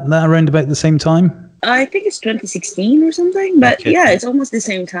 Was that around about the same time? I think it's 2016 or something, but Okay. yeah, it's almost the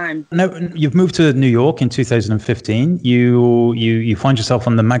same time. No, you've moved to New York in 2015. You find yourself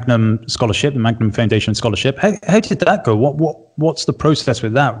on the Magnum Scholarship, the Magnum Foundation Scholarship. How did that go? What's the process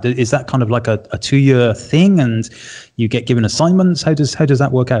with that? Is that kind of like a 2-year thing, and you get given assignments? How does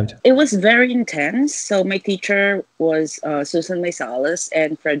that work out? It was very intense. So my teacher was Susan Maisalas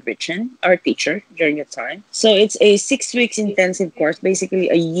and Fred Richin, our teacher during that time. So it's a 6 weeks intensive course, basically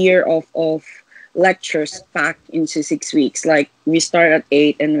a year of lectures packed into 6 weeks. Like we start at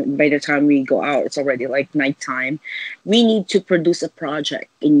 8 and by the time we go out, it's already like nighttime. We need to produce a project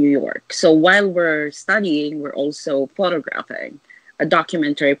in New York. So while we're studying, we're also photographing a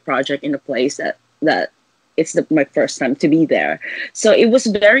documentary project in a place that it's my first time to be there. So it was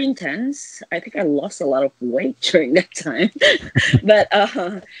very intense. I think I lost a lot of weight during that time.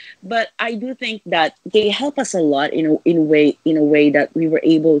 but I do think that they help us a lot in a way that we were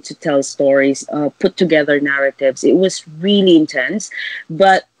able to tell stories, put together narratives. It was really intense.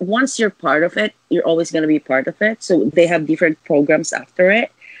 But once you're part of it, you're always going to be part of it. So they have different programs after it.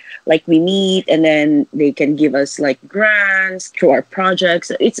 Like we meet and then they can give us like grants through our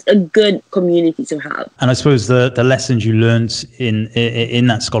projects. It's a good community to have. And I suppose the lessons you learned in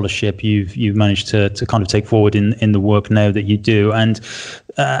that scholarship, you've managed to kind of take forward in the work now that you do. And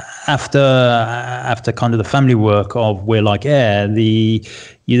after kind of the family work of We're Like Air, you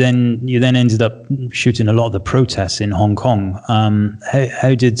then ended up shooting a lot of the protests in Hong Kong.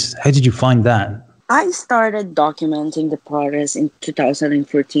 How did you find that? I started documenting the protests in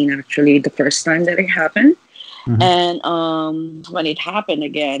 2014, actually, the first time that it happened. Mm-hmm. And when it happened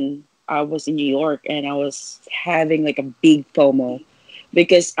again, I was in New York and I was having like a big FOMO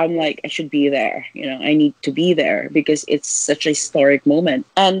because I'm like, I should be there. I need to be there because it's such a historic moment.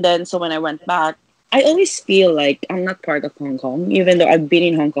 And then so when I went back, I always feel like I'm not part of Hong Kong, even though I've been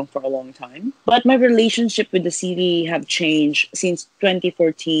in Hong Kong for a long time. But my relationship with the city have changed since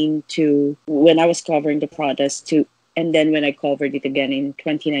 2014 to when I was covering the protest and then when I covered it again in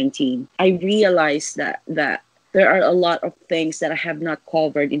 2019. I realized that there are a lot of things that I have not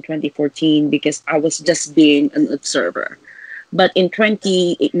covered in 2014 because I was just being an observer. But in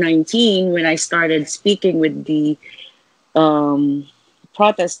 2019, when I started speaking with the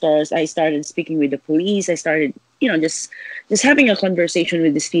protesters, I started speaking with the police. I started, just having a conversation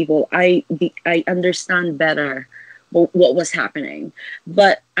with these people. I understand better what was happening.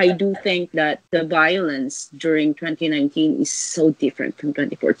 But I do think that the violence during 2019 is so different from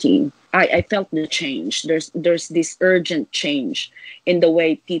 2014. I felt the change. There's this urgent change in the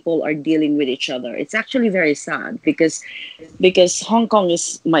way people are dealing with each other. It's actually very sad because Hong Kong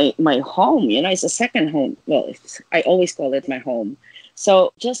is my home. It's a second home. Well, I always call it my home.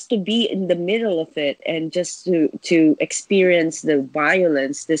 So just to be in the middle of it and just to experience the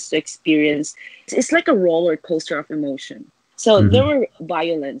violence, it's like a roller coaster of emotion. So there were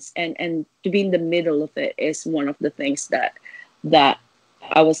violence and to be in the middle of it is one of the things that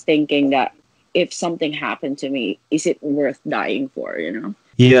I was thinking that if something happened to me, is it worth dying for,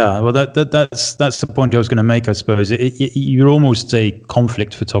 Yeah, well, that's the point I was going to make, I suppose. You're almost a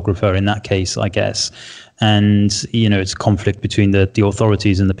conflict photographer in that case, I guess. And, it's conflict between the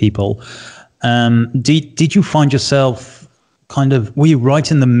authorities and the people. Did you find yourself were you right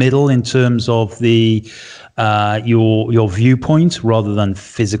in the middle in terms of your viewpoint rather than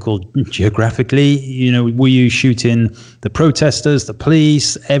physical geographically? Were you shooting the protesters, the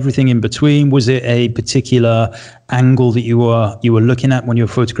police, everything in between? Was it a particular angle that you were looking at when you were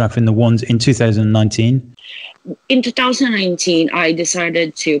photographing the ones in 2019? In 2019, I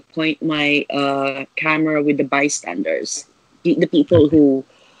decided to point my camera with the bystanders, the people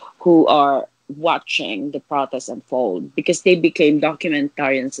who are watching the protests unfold, because they became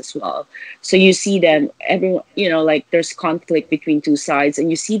documentarians as well. So you see them, everyone, like there's conflict between two sides, and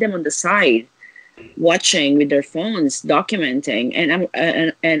you see them on the side watching with their phones, documenting.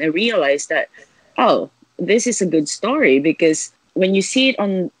 And I realized that, this is a good story, because when you see it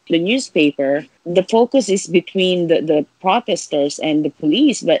on the newspaper, the focus is between the protesters and the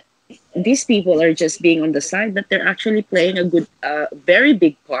police, but these people are just being on the side, but they're actually playing a good, very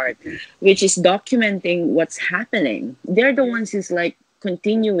big part, which is documenting what's happening. They're the ones who's like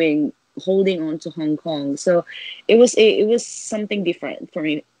continuing holding on to Hong Kong. So it was something different for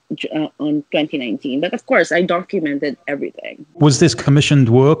me on 2019. But of course, I documented everything. Was this commissioned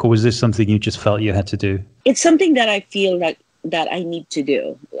work, or was this something you just felt you had to do? It's something that I feel that I need to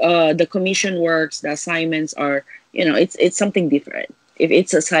do. The commission works, the assignments are, it's something different. If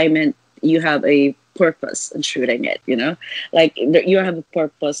it's assignment, you have a purpose in shooting it, like you have a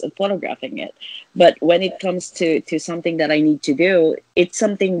purpose in photographing it. But when it comes to something that I need to do, it's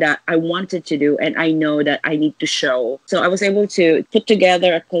something that I wanted to do and I know that I need to show. So I was able to put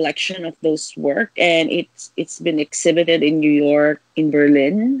together a collection of those work, and it's been exhibited in New York, in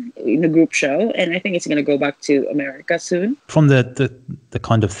Berlin, in a group show, and I think it's going to go back to America soon. From the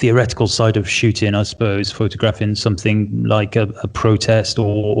kind of theoretical side of shooting, I suppose, photographing something like a protest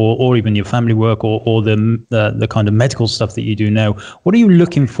or even your family work or the kind of medical stuff that you do now, what are you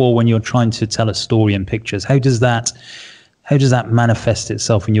looking for when you're trying to tell a story in pictures? How does that manifest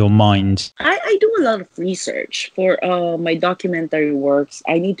itself in your mind? I do a lot of research for my documentary works.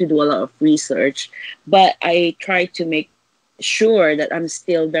 I need to do a lot of research, but I try to make sure that I'm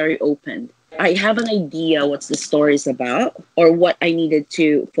still very open. I have an idea what the story is about or what I needed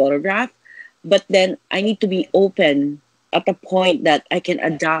to photograph, but then I need to be open at the point that I can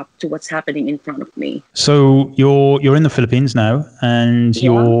adapt to what's happening in front of me. So you're in the Philippines now, and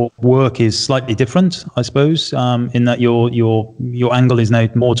your work is slightly different, I suppose, in that your angle is now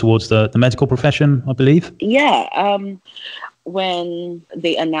more towards the medical profession, I believe. Yeah. When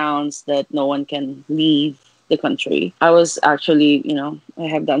they announced that no one can leave the country, I was actually, I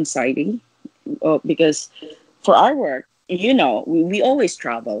have the anxiety because for our work, we always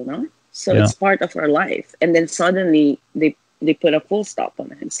travel, no? So it's part of our life. And then suddenly they put a full stop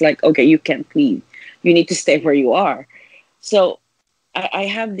on it. It's like, okay, you can't leave. You need to stay where you are. So I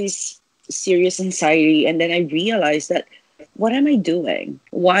have this serious anxiety. And then I realized that, what am I doing?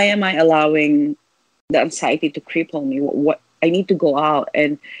 Why am I allowing the anxiety to cripple me? What I need to go out.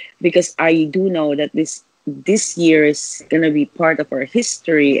 And because I do know that this year is going to be part of our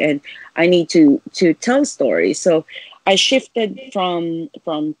history and I need to tell stories. So I shifted from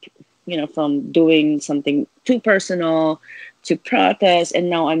doing something too personal to protest. And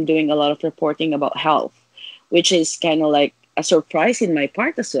now I'm doing a lot of reporting about health, which is kind of like a surprise in my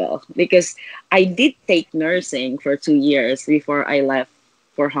part as well, because I did take nursing for 2 years before I left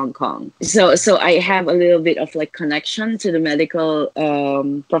for Hong Kong. So I have a little bit of like connection to the medical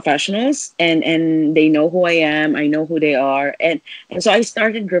professionals and they know who I am. I know who they are. And so I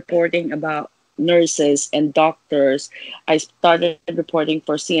started reporting about nurses and doctors. I started reporting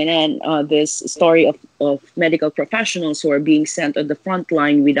for CNN this story of medical professionals who are being sent on the front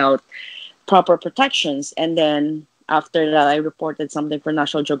line without proper protections. And then after that, I reported something for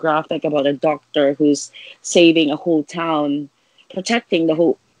National Geographic about a doctor who's saving a whole town, protecting the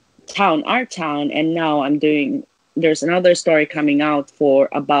whole town, our town. And now there's another story coming out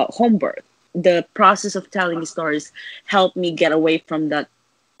about home birth. The process of telling the stories helped me get away from that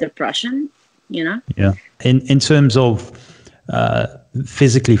depression. Yeah. In terms of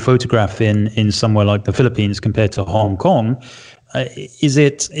physically photographing in somewhere like the Philippines compared to Hong Kong, is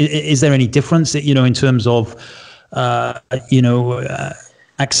there any difference that, in terms of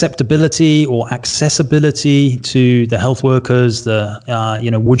acceptability or accessibility to the health workers?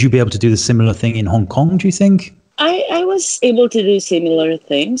 Would you be able to do the similar thing in Hong Kong, do you think? I was able to do similar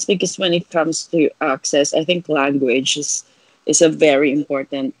things because when it comes to access, I think language is a very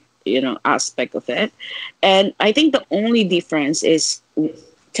important aspect of it. And I think the only difference is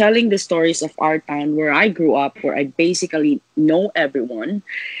telling the stories of our town where I grew up, where I basically know everyone.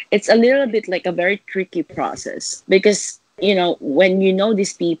 It's a little bit like a very tricky process because, when you know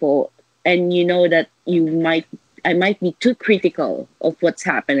these people and you know that I might be too critical of what's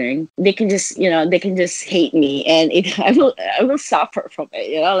happening, they can just hate me and I will suffer from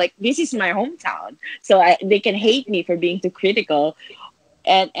it, like this is my hometown. So they can hate me for being too critical.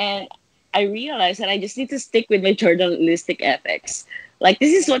 And I realized that I just need to stick with my journalistic ethics. Like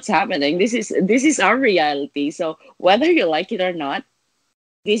this is what's happening. This is our reality. So whether you like it or not,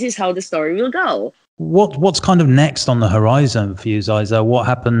 this is how the story will go. What's kind of next on the horizon for you, Zaiza? What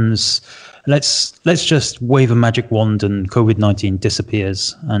happens? Let's just wave a magic wand and COVID-19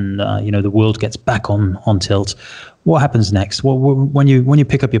 disappears, and the world gets back on tilt. What happens next? When you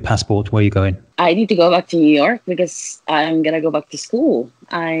pick up your passport, where are you going? I need to go back to New York because I'm gonna go back to school.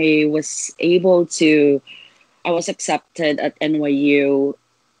 I was accepted at NYU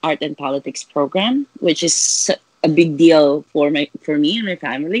Art and Politics program, which is a big deal for me and my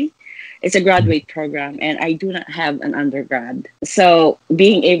family. It's a graduate program and I do not have an undergrad. So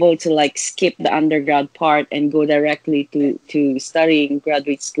being able to skip the undergrad part and go directly to studying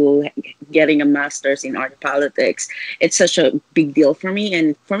graduate school, getting a master's in art politics, it's such a big deal for me.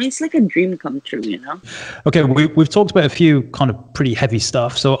 And for me, it's like a dream come true, Okay, we've talked about a few kind of pretty heavy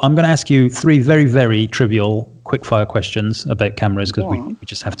stuff. So I'm going to ask you 3 very, very trivial quick-fire questions about cameras because we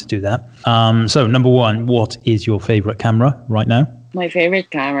just have to do that. So number 1, what is your favorite camera right now? My favorite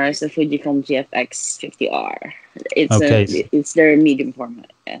camera is the Fujifilm GFX 50R. It's their medium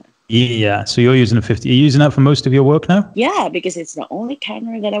format. Yeah. Yeah, so you're using a 50. Are you using that for most of your work now? Yeah, because it's the only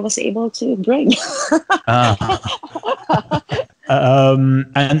camera that I was able to bring.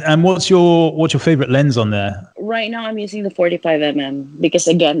 And what's your favorite lens on there? Right now, I'm using the 45mm because,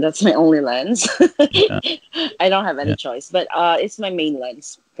 again, that's my only lens. Yeah. I don't have any choice, but it's my main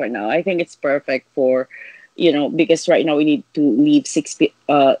lens for now. I think it's perfect for, because right now we need to leave 6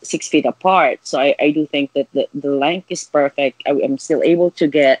 feet apart. So I do think that the length is perfect. I'm still able to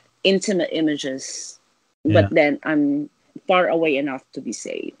get intimate images, but then I'm far away enough to be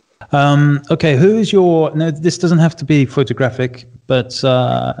safe. Okay, no, this doesn't have to be photographic, but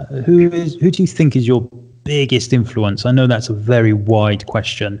who do you think is your biggest influence? I know that's a very wide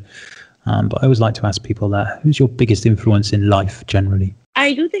question, but I always like to ask people that. Who's your biggest influence in life generally?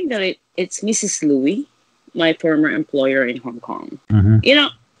 I do think that it's Mrs. Louie, my former employer in Hong Kong. Mm-hmm.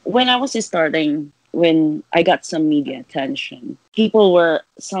 When I was starting, when I got some media attention,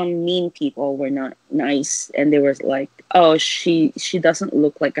 some mean people were not nice, and they were like, oh, she doesn't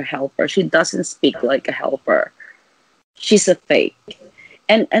look like a helper. She doesn't speak like a helper. She's a fake.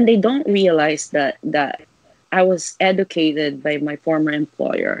 And they don't realize that I was educated by my former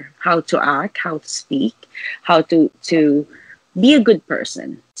employer, how to act, how to speak, how to be a good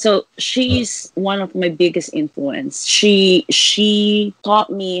person. So she's one of my biggest influence. She taught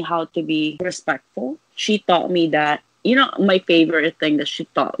me how to be respectful. She taught me that, my favorite thing that she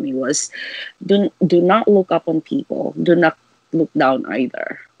taught me was do not look up on people. Do not look down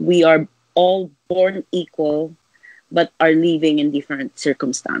either. We are all born equal, but are living in different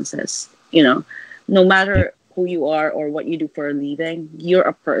circumstances. No matter who you are or what you do for a living, you're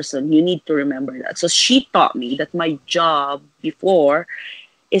a person. You need to remember that. So she taught me that my job before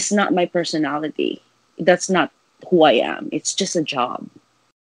is not my personality. That's not who I am. It's just a job.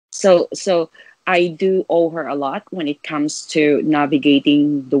 So I do owe her a lot when it comes to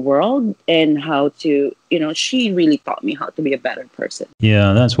navigating the world and how to, she really taught me how to be a better person.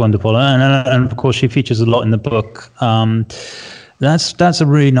 Yeah, that's wonderful. And of course, she features a lot in the book. That's a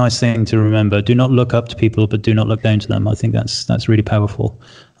really nice thing to remember. Do not look up to people, but do not look down to them. I think that's really powerful.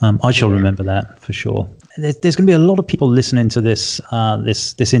 I shall remember that for sure. There's going to be a lot of people listening to this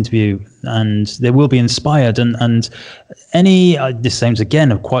interview, and they will be inspired. And this sounds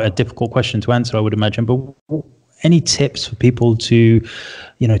again quite a difficult question to answer, I would imagine. But any tips for people to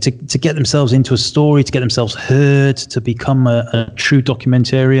get themselves into a story, to get themselves heard, to become a true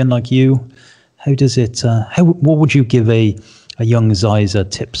documentarian like you? How does it? What would you give a young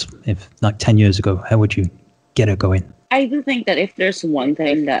Ziza tips if, like 10 years ago? How would you get her going? I do think that if there's one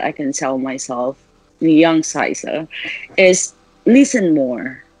thing that I can tell myself, the young Ziza, is listen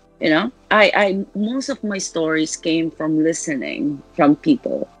more. I most of my stories came from listening from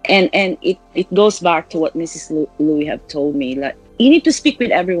people, and it goes back to what Mrs. Louie have told me, like you need to speak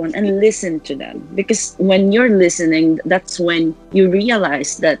with everyone and listen to them, because when you're listening, that's when you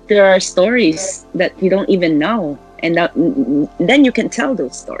realize that there are stories that you don't even know, and then you can tell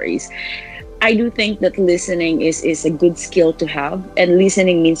those stories. I do think that listening is a good skill to have, and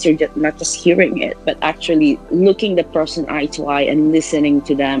listening means you're not just hearing it, but actually looking the person eye to eye and listening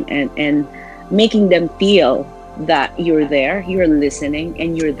to them and making them feel that you're there, you're listening,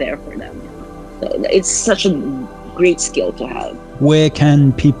 and you're there for them. So it's such a great skill to have. Where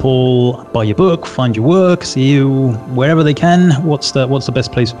can people buy your book, find your work, see you wherever they can? What's the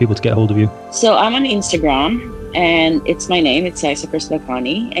best place for people to get hold of you? So I'm on Instagram, and it's my name. It's Ziza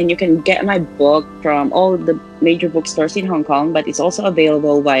Cruz-Lacani, and you can get my book from all the major bookstores in Hong Kong, but it's also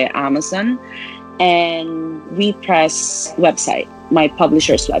available via Amazon and WePress website, my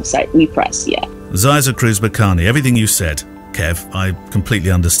publisher's website, WePress. Yeah. Ziza Cruz-Lacani. Everything you said, Kev, I completely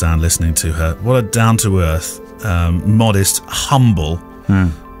understand listening to her. What a down-to-earth, modest, humble,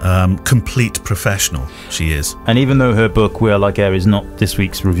 complete professional she is. And even though her book We Are Like Air is not this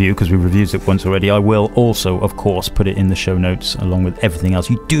week's review, because we reviewed it once already, I will also, of course, put it in the show notes along with everything else.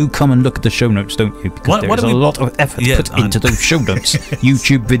 You do come and look at the show notes, don't you? Because there's a lot of effort put into those show notes.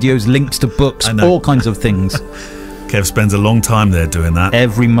 YouTube videos, links to books, all kinds of things. Kev spends a long time there doing that.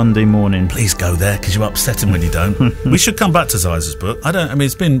 Every Monday morning. Please go there, because you upset him when you don't. We should come back to Ziza's book.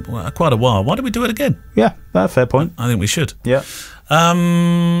 It's been quite a while. Why don't we do it again? Yeah, fair point. I think we should. Yeah.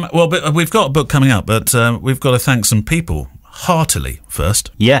 But we've got a book coming up, but we've got to thank some people heartily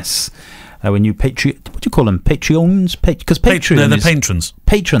first. Yes. When you what do you call them? Patreons? Because Patreon they're the patrons.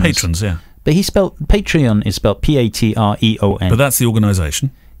 Patrons. Patrons, yeah. But Patreon is spelled Patreon. But that's the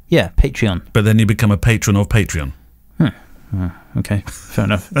organisation. Yeah, Patreon. But then you become a patron of Patreon. Okay, fair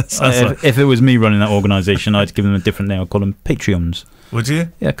enough. Like... If it was me running that organisation, I'd give them a different name. I'd call them Patreons. Would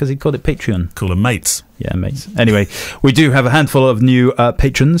you? Yeah, because he called it Patreon. Call them mates. Yeah, mates. Anyway, we do have a handful of new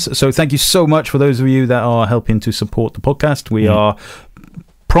patrons, so thank you so much for those of you that are helping to support the podcast. We are...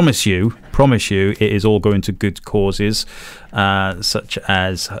 Promise you, it is all going to good causes, such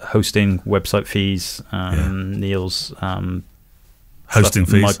as hosting, website fees, Neil's hosting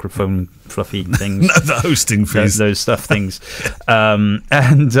fees, microphone fluffy things. No, the hosting fees, those stuff things.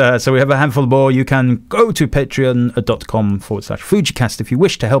 So we have a handful more. You can go to patreon.com/FujiCast if you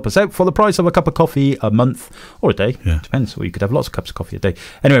wish to help us out for the price of a cup of coffee a month or a day. Depends. Or you could have lots of cups of coffee a day.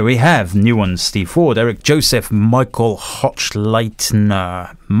 Anyway, we have new ones: Steve Ford, Eric Joseph, Michael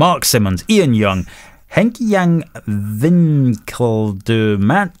Hochleitner, Mark Simmons, Ian Young, Henk Jan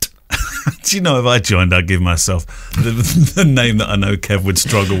Winkeldermat. Do you know, if I joined, I'd give myself the name that I know Kev would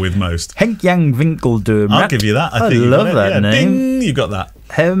struggle with most. Henk Jan Winkeldermat. I'll give you that. I think love that name. Ding, you got that.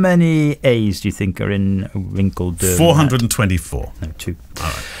 How many A's do you think are in Winkeldermat? 424. No, 2.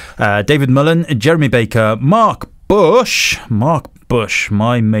 All right. David Mullen, Jeremy Baker, Mark Bush,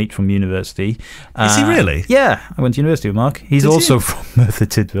 my mate from university. Is he really? Yeah, I went to university with Mark. He's also from Merthyr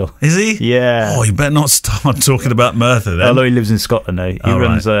Tydfil. Is he? Yeah. Oh, you better not start talking about Merthyr then. Although he lives in Scotland now. He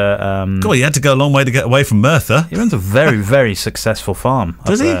runs a... God, you had to go a long way to get away from Merthyr. He runs a very, very successful farm.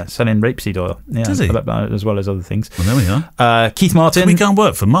 Does he? Selling rapeseed oil. Yeah, does he? As well as other things. Well, there we are. Keith Martin. Can we go and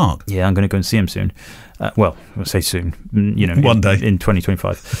work for Mark? Yeah, I'm going to go and see him soon. Well, I'll say soon, one day in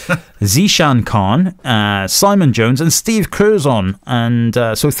 2025. Zishan Khan, Simon Jones, and Steve Curzon. And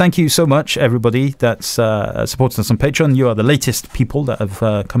so thank you so much, everybody that's supporting us on Patreon. You are the latest people that have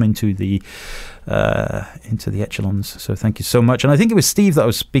come into the echelons. So thank you so much. And I think it was Steve that I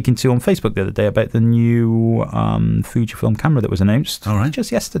was speaking to on Facebook the other day about the new Fujifilm camera that was announced. All right.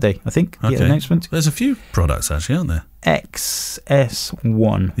 Just yesterday, I think, okay. The announcement. There's a few products, actually, aren't there?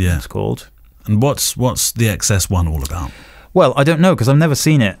 XS1, it's called. And what's the XS1 all about? Well, I don't know because I've never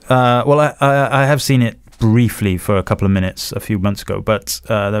seen it. I have seen it briefly for a couple of minutes a few months ago, but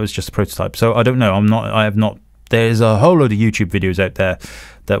that was just a prototype. So I don't know. I have not. There's a whole load of YouTube videos out there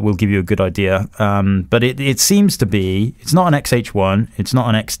that will give you a good idea. But it seems to be. It's not an XH1. It's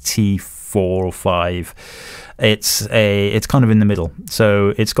not an XT4 or 5. It's kind of in the middle.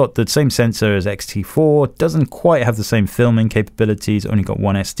 So it's got the same sensor as XT4, doesn't quite have the same filming capabilities, only got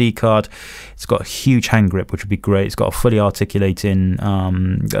one SD card. It's got a huge hand grip, which would be great. It's got a fully articulating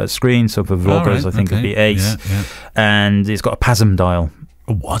screen, so for vloggers, I think it'd be ace. Yeah. And it's got a PASM dial.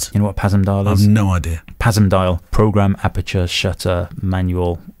 A what? You know what PASM dial is? I have no idea. PASM dial, program, aperture, shutter,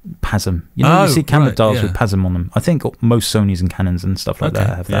 manual, PASM. You know, you see camera dials with PASM on them. I think most Sonys and Canons and stuff like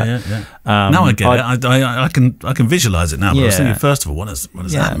that have that. Yeah. Now I get it. I can visualize it now. But I was thinking, first of all, what does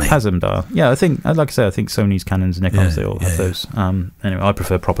that mean? PASM dial. Yeah, I think, like I say, I think Sonys, Canons, Nikons, they all have those. Anyway, I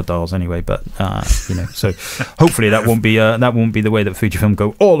prefer proper dials anyway. But so hopefully that won't be the way that Fujifilm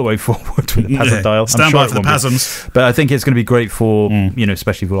go all the way forward with the PASM dial. Stand by for the PASMs. But I think it's going to be great for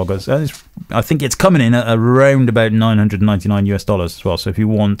especially vloggers. I think it's coming in at around about $999 as well. So if you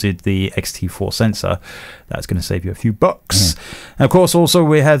wanted the XT4 sensor, that's going to save you a few bucks. And of course, also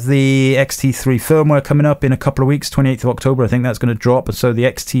we have the XT3 firmware coming up in a couple of weeks, 28th of October. I think that's going to drop. So the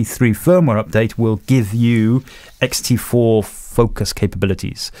XT3 firmware update will give you XT4 focus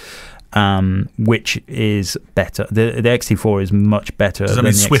capabilities. Which is better. The XT4 is much better. Does that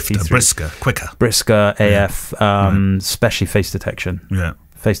mean swifter, brisker, AF, especially face detection. Yeah.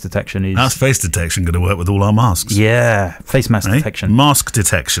 Face detection is... How's face detection going to work with all our masks? Yeah, face mask detection. Mask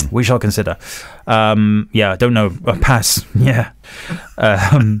detection. We shall consider. I don't know. Pass. Yeah.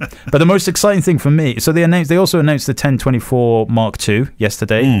 But the most exciting thing for me, so they also announced the 1024 Mark II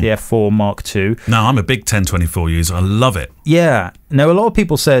yesterday, the F4 Mark II. No, I'm a big 1024 user. I love it. Yeah. Now, a lot of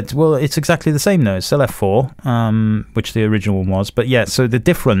people said, well, it's exactly the same now. It's still F4, which the original one was. But yeah, so the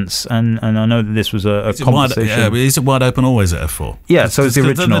difference, and I know that this was a conversation. Is it wide open always at F4? Yeah, so it's the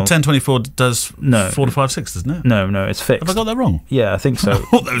original. The 1024 does 4.56, doesn't it? No, it's fixed. Have I got that wrong? Yeah, I think so.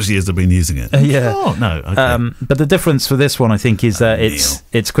 All those years I've been using it. Yeah. Oh, no. Okay. But the difference for this one, I think, is that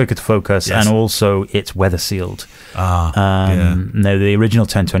it's quicker to focus and also it's weather sealed. No, the original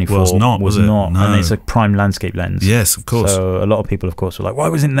 1024 was not. No. And it's a prime landscape lens. Yes, of course. So a lot of people, of course, were like, why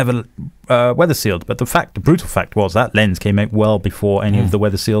was it never weather sealed? But the brutal fact was that lens came out well before any of the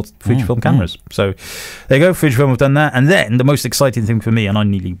weather sealed Fujifilm cameras. So there you go. Fujifilm have done that. And then the most exciting thing for me, and I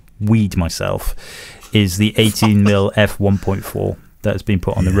nearly weed myself, is the 18mm f1.4 that has been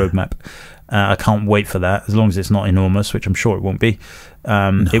put on the roadmap. I can't wait for that, as long as it's not enormous, which I'm sure it won't be.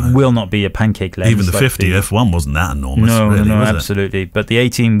 It will not be a pancake lens. Even the 50 f1 wasn't that enormous. No, really, was absolutely. But the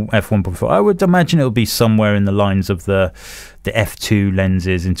 18 f1.4, I would imagine it'll be somewhere in the lines of the f2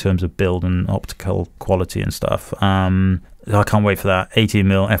 lenses in terms of build and optical quality and stuff. I can't wait for that.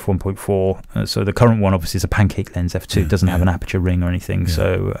 18mm f1.4. So the current one obviously is a pancake lens f2. It doesn't have an aperture ring or anything.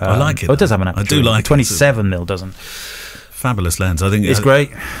 So I like it. Oh, it does have an aperture ring. I do like 27mm doesn't. Fabulous lens. I think it's great.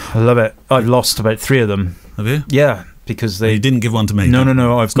 I love it. I've lost about 3 of them. Have you? Yeah, because they. You didn't give one to me.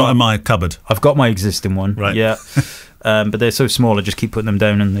 No. It's not in my cupboard. I've got my existing one. Right. Yeah. But they're so small, I just keep putting them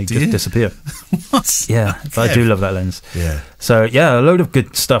down and they just disappear. What? Yeah, but I do love that lens. Yeah. So, yeah, a load of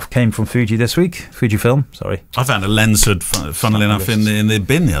good stuff came from Fuji this week. Fujifilm, sorry. I found a lens hood, funnily enough, in the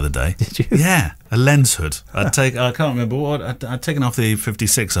bin the other day. Did you? Yeah, a lens hood. I can't remember what. I'd taken off the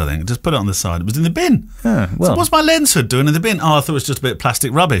 56, I think. Just put it on the side. It was in the bin. Oh, well. So what's my lens hood doing in the bin? Oh, I thought it was just a bit of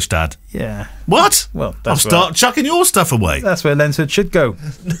plastic rubbish, Dad. Yeah. What? Well, I'll start chucking your stuff away. That's where lens hood should go.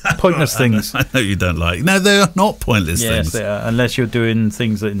 Pointless things. I know you don't like. No, they are not pointless things. Yes, they are, unless you're doing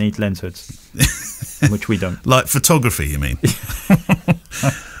things that need lens hoods, which we don't. Like photography, you mean?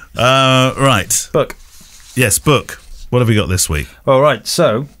 Right. Book. Yes, book. What have we got this week? All right,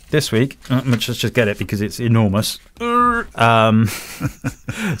 so this week, let's just get it because it's enormous.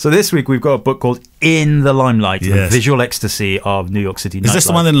 So this week we've got a book called In the Limelight, the visual ecstasy of New York City nightlife. Is this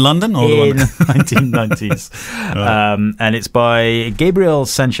the one in London? Or in the 1990s. Right. And it's by Gabriel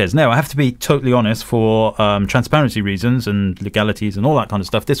Sanchez. Now, I have to be totally honest, for transparency reasons and legalities and all that kind of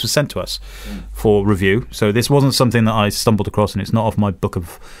stuff, this was sent to us for review. So this wasn't something that I stumbled across, and it's not off my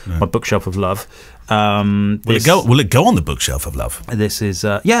my bookshelf of love. Will it go on the bookshelf of love? This is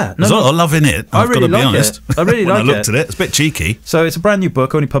there's a lot of love in it. I've got to be honest. I really like it. I looked at it, it's a bit cheeky. So it's a brand new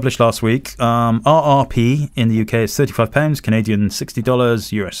book, only published last week. RRP in the UK is £35, Canadian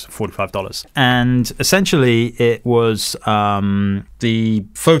 $60, US $45, and essentially it was the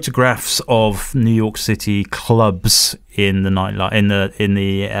photographs of New York City clubs in the nightlife in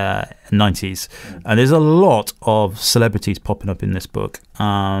the 90s, and there's a lot of celebrities popping up in this book.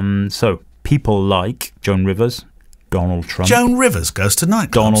 So people like Joan Rivers, Donald Trump. Joan Rivers goes to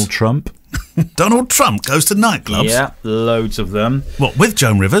nightclubs. Donald Trump. Donald Trump goes to nightclubs. Yeah, loads of them. What, with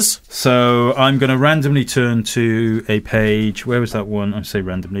Joan Rivers? So I'm going to randomly turn to a page. Where was that one? I say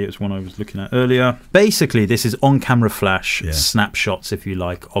randomly. It was one I was looking at earlier. Basically, this is on-camera flash snapshots, if you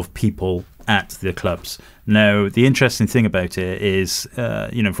like, of people at the clubs. Now, the interesting thing about it is,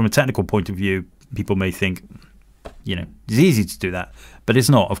 from a technical point of view, people may think, it's easy to do that. But it's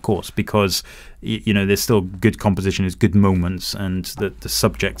not, of course, because there's still good composition, there's good moments, and the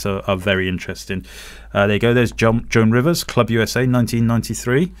subjects are very interesting. There you go. There's Joan Rivers, Club USA,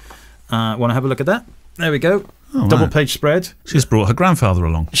 1993. Want to have a look at that? There we go. Oh, double-page spread. She's brought her grandfather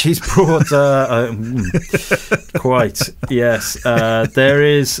along. She's brought quite, yes.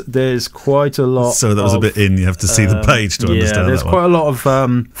 There's quite a lot. So that was a bit in. You have to see the page to understand that. There's quite a lot of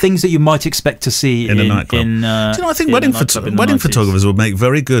things that you might expect to see in a nightclub. Do you know? I think wedding photographers would make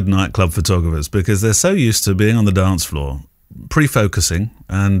very good nightclub photographers because they're so used to being on the dance floor, pre-focusing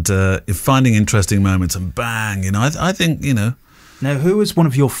and finding interesting moments, and bang. I think. Now, who was one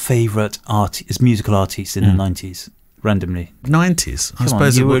of your favourite musical artists in the 90s, randomly? 90s? I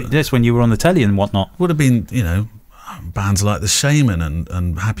suppose that's when you were on the telly and whatnot. Would have been, bands like The Shaman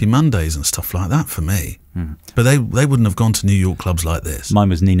and Happy Mondays and stuff like that for me. But they wouldn't have gone to New York clubs like this. Mine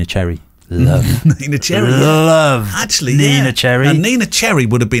was Nina Cherry. Love. Nina Cherry. Love. Actually, Nina Cherry. And Nina Cherry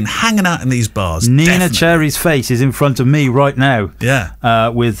would have been hanging out in these bars. Nina Cherry's face is in front of me right now. Yeah.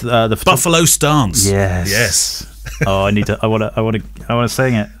 With the Buffalo Stance. Yes. Oh, I want to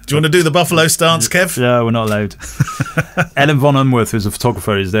sing it. Do you want to do the Buffalo Stance, Kev? No, we're not allowed. Ellen von Unworth, who's a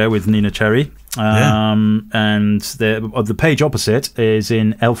photographer, is there with Nina Cherry. And the page opposite is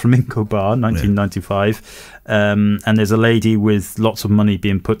in El Flamenco Bar, 1995. And there's a lady with lots of money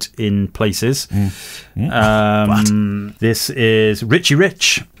being put in places. This is Richie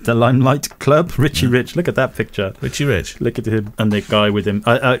Rich, the Limelight Club. Richie Rich, look at that picture. Richie Rich. Look at him and the guy with him.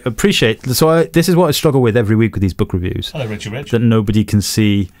 I appreciate. So this is what I struggle with every week with these book reviews. Hello, Richie Rich. That nobody can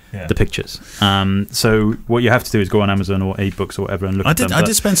see the pictures. So what you have to do is go on Amazon or AbeBooks or whatever and look at them. I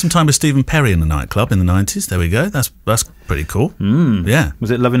did spend some time with Stephen Perry in a nightclub in the 90s. There we go. That's pretty cool. Yeah.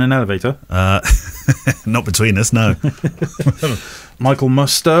 Was it Love in an Elevator? Not between us, no. Michael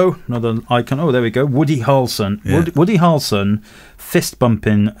Musto, another icon. Oh, there we go. Woody Harrelson. Yeah. Woody Harrelson fist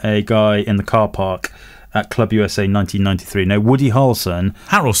bumping a guy in the car park at Club USA 1993. Now, Woody Harrelson.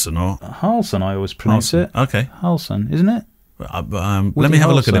 Harrelson or? Harrelson, I always pronounce it. Okay. Harrelson, isn't it? Let me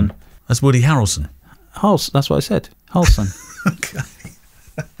have a look at him. That's Woody Harrelson. That's what I said. Harrelson. Okay.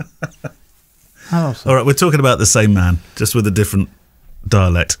 Oh, All right, we're talking about the same man, just with a different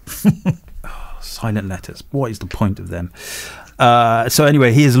dialect. Silent letters. What is the point of them? So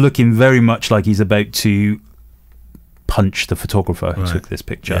anyway, he is looking very much like he's about to punch the photographer who took this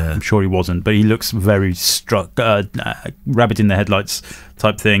picture. Yeah. I'm sure he wasn't, but he looks very struck, rabbit in the headlights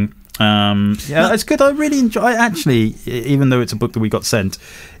type thing. It's good. I really enjoy. Actually, even though it's a book that we got sent,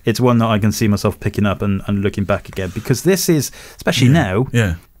 it's one that I can see myself picking up and looking back again, because this is, especially now,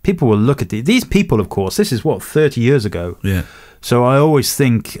 people will look at these people. Of course, this is what 30 years ago. Yeah. So I always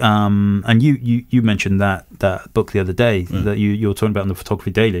think, and you mentioned that book the other day that you were talking about in the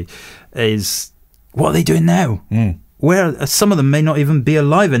Photography Daily, is what are they doing now? Where some of them may not even be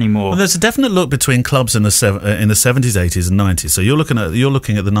alive anymore. Well, there's a definite look between clubs in the 70s, 80s, and 90s. So you're looking at the 90s. You're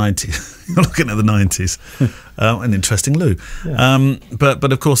looking at the 90s. An interesting loo. Yeah.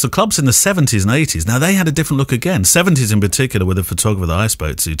 But of course, the clubs in the 70s and 80s. Now they had a different look again. 70s in particular, with the photographer that I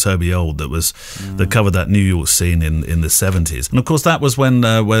spoke to, Toby Old, that covered that New York scene in the 70s. And of course, that was when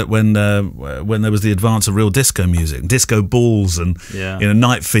there was the advance of real disco music, disco balls, and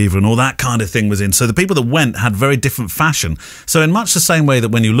Night Fever, and all that kind of thing was in. So the people that went had very different fashion. So in much the same way that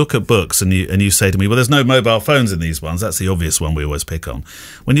when you look at books and you say to me, well, there's no mobile phones in these ones, that's the obvious one we always pick on.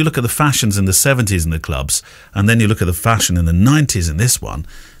 When you look at the fashions in the 70s in the clubs, and then you look at the fashion in the 90s in this one,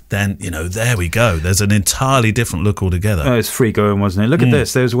 then, there we go. There's an entirely different look altogether. Oh, it's free going, wasn't it? Look at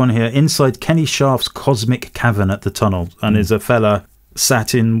this. There's one here. Inside Kenny Sharf's cosmic cavern at the tunnel. And there's a fella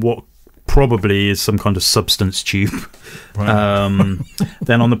sat in what probably is some kind of substance tube. Right.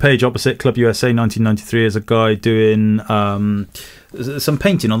 Then on the page opposite, Club USA 1993, is a guy doing some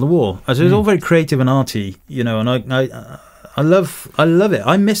painting on the wall. So it's all very creative and arty, and I love it.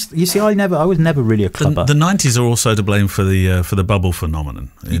 I was never really a clubber. The 90s are also to blame for the bubble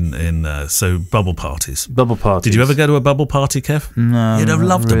phenomenon so bubble parties. Bubble parties. Did you ever go to a bubble party, Kev? No. You'd have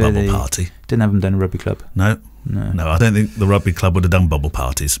loved really. a bubble party. Didn't have them done in a rugby club. No, I don't think the rugby club would have done bubble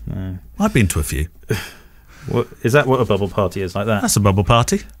parties. No. I've been to a few. What is that? What a bubble party is like that? That's a bubble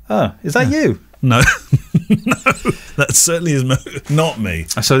party. Oh, is that you? No, no, that certainly is not me.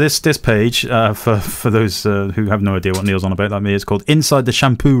 So this page, for those who have no idea what Neil's on about, like me, is called "Inside the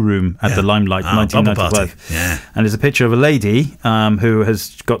Shampoo Room at the Limelight, 1995." Yeah, and there's a picture of a lady who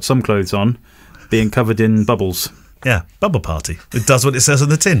has got some clothes on, being covered in bubbles. Yeah, bubble party. It does what it says on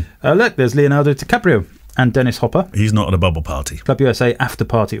the tin. Look, there's Leonardo DiCaprio and Dennis Hopper. He's not at a bubble party. Club USA after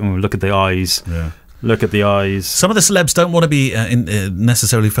party. Oh, look at the eyes. Yeah. Look at the eyes. Some of the celebs don't want to be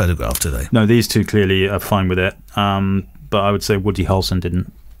necessarily photographed, do they? No, these two clearly are fine with it. But I would say Woody Harrelson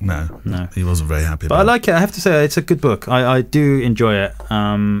didn't. No, he wasn't very happy about it. But I like it. I have to say, it's a good book. I do enjoy it.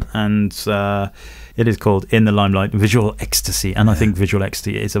 And it is called In the Limelight, Visual Ecstasy. And I think Visual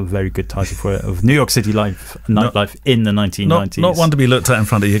Ecstasy is a very good title for it, of New York City nightlife in the 1990s. Not one to be looked at in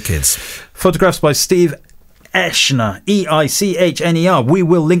front of your kids. Photographs by Steve Eichner, Eichner. We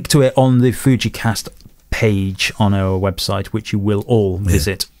will link to it on the FujiCast page on our website, which you will all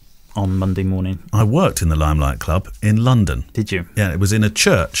visit on Monday morning. I worked in the Limelight Club in London. Did you? Yeah, it was in a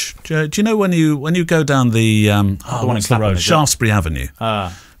church. Do you know when you go down the what's the road? Shaftesbury Avenue.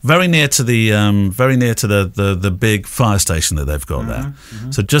 Very near to the big fire station that they've got there.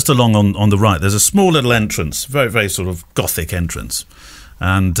 Mm-hmm. So just along on the right, there's a small little entrance, very very sort of gothic entrance.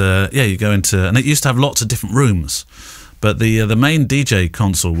 And you go into, and it used to have lots of different rooms, but the main DJ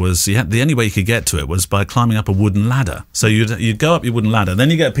console was the only way you could get to it was by climbing up a wooden ladder. So you'd go up your wooden ladder, then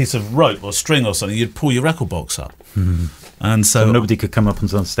you get a piece of rope or string or something, you'd pull your record box up, and so nobody could come up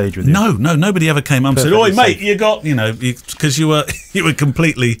and on stage with you. No, nobody ever came up and said, "Oi, mate, you got because you were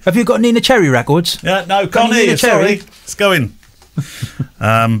completely." Have you got Nina Cherry records? Yeah, no, can't hear you. Sorry, it's going.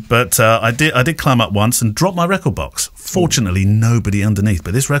 But I did climb up once and drop my record box. Fortunately, nobody underneath,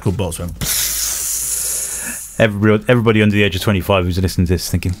 but this record box went. Everybody under the age of 25 who's listening to this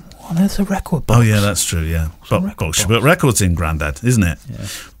thinking, "Well, there's a record box." Oh yeah, that's true. Yeah, but records in, Grandad, isn't it? Yeah.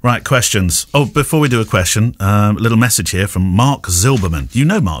 Right, questions. Oh, before we do a question, a little message here from Mark Zilberman. You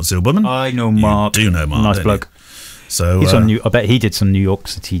know Mark Zilberman? I know Mark. You do know Mark? Nice bloke. So he's I bet he did some New York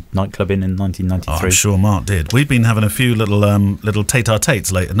City nightclubbing in 1993. Oh, I'm sure Mark did. We've been having a few little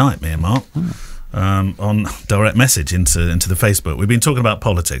tete-a-tetes late at night, me and Mark, on direct message into the Facebook. We've been talking about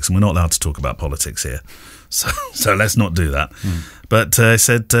politics, and we're not allowed to talk about politics here, so let's not do that. But I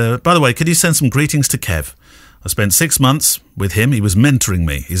said, by the way, could you send some greetings to Kev? I spent 6 months with him. He was mentoring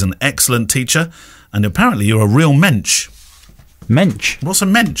me. He's an excellent teacher, and apparently you're a real mensch. Mensch? What's a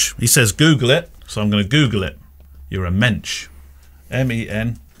mensch? He says Google it, so I'm going to Google it. You're a mensch.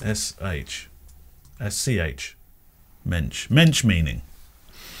 MENSH. SCH. Mensch. Mensch meaning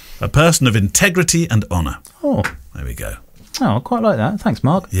a person of integrity and honour. Oh. There we go. Oh, I quite like that. Thanks,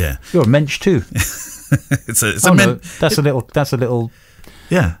 Mark. Yeah. You're a mensch too. It's a that's a little.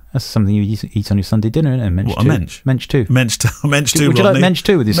 Yeah. That's something you eat on your Sunday dinner, isn't it? Mensch What, too. a mensch? Mensch too. Mensch too, Would you Rodney. like mensch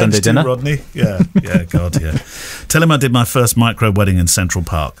too with your Sunday Mensch too, dinner? Rodney. Yeah, yeah, God, yeah. Tell him I did my first micro wedding in Central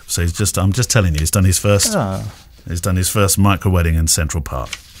Park. So I'm just telling you, he's done his first. He's done his first micro wedding in Central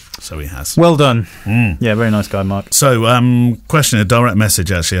Park. So he has. Well done. Yeah, very nice guy, Mark. So, question, a direct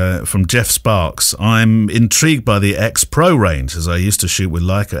message actually from Jeff Sparks. I'm intrigued by the X Pro range as I used to shoot with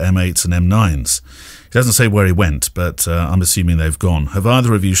Leica M8s and M9s. He doesn't say where he went, but I'm assuming they've gone. Have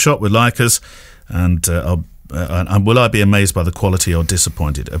either of you shot with Leicas? And will I be amazed by the quality or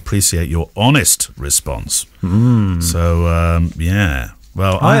disappointed? Appreciate your honest response. So, yeah.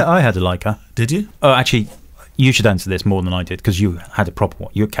 Well, I had a Leica. Did you? Oh, actually, you should answer this more than I did because you had a proper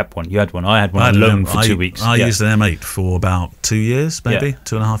one. You kept one. You had one. I had one alone for 2 weeks. I used an M8 for about 2 years, maybe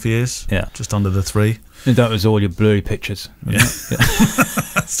 2.5 years. Yeah, just under the 3. And that was all your blurry pictures. Yeah.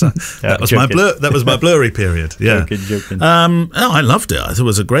 That was my blurry period. Yeah. Joking. No, I loved it. I thought it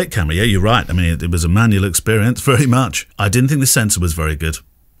was a great camera. Yeah, you're right. I mean, it was a manual experience very much. I didn't think the sensor was very good.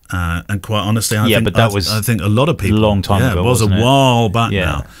 And quite honestly, I think a lot of people. A long time ago. It was a while back Yeah.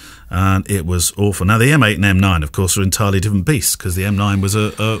 now. And it was awful. Now, the M8 and M9, of course, are entirely different beasts because the M9 was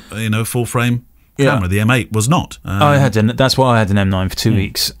a full frame camera. The M8 was not. That's why I had an M9 for 2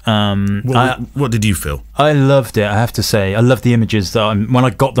 weeks. What did you feel? I loved it. I have to say, I loved the images when I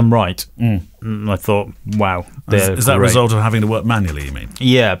got them right. I thought, wow, is that a result of having to work manually? You mean?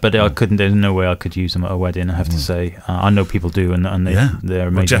 Yeah, but I couldn't. There's no way I could use them at a wedding. I have to say, I know people do, and they're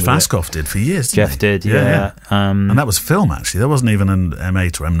amazing. Well, Jeff Askoff did for years. Jeff did, yeah. And that was film actually. That wasn't even an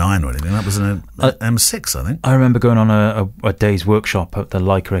M8 or M9 or anything. That was an M6, I think. I remember going on a day's workshop at the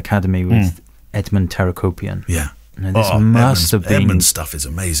Leica Academy with Edmund Terakopian. Yeah. Now, this must have been. Edmund's stuff is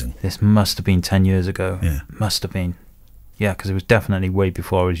amazing. This must have been 10 years ago. Yeah. Must have been. Yeah, because it was definitely way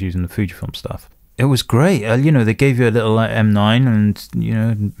before I was using the Fujifilm stuff. It was great. They gave you a little M9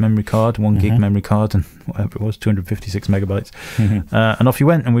 and, memory card, 1 gig memory card, and whatever it was, 256 megabytes. And off you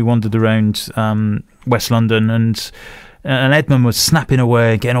went, and we wandered around West London, and Edmund was snapping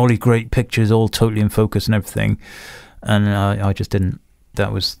away, getting all these great pictures, all totally in focus and everything. And I just didn't.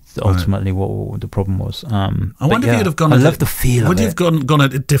 That was ultimately what the problem was. I wonder if you'd have gone. I love the feel. Would you have gone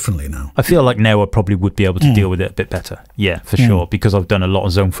at it differently now? I feel like now I probably would be able to deal with it a bit better. Yeah, for sure, because I've done a lot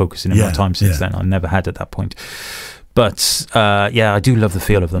of zone focusing in my time since then. I never had at that point. But I do love the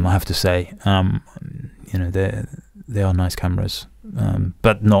feel of them. I have to say, they are nice cameras.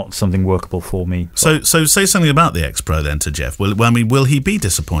 But not something workable for me. So say something about the X Pro then to Jeff. Will he be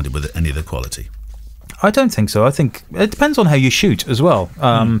disappointed with any of the quality? I don't think so. I think it depends on how you shoot as well.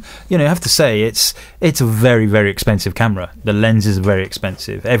 You have to say it's a very, very expensive camera. The lenses are very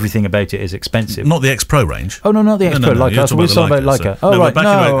expensive. Everything about it is expensive. Not the X Pro range. Oh no, not the X Pro. Leica. We're talking about Leica. Oh right.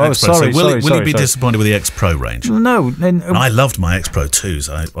 No. Sorry. Will he be disappointed with the X Pro range? No. I loved my X Pro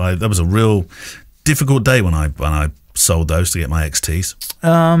 2s. That was a real difficult day when I sold those to get my XTs.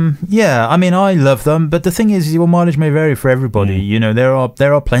 I mean, I love them, but the thing is, your mileage may vary for everybody. There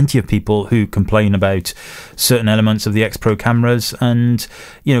are plenty of people who complain about certain elements of the X Pro cameras, and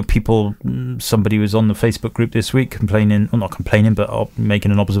somebody was on the Facebook group this week not complaining, but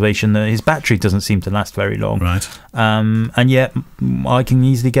making an observation that his battery doesn't seem to last very long. Right. And yet I can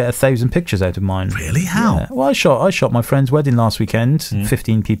easily get 1,000 pictures out of mine. Really? How? Yeah. Well, I shot my friend's wedding last weekend.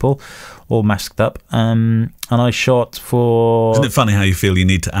 15 people, all masked up, and I shot for. Isn't it funny how you feel you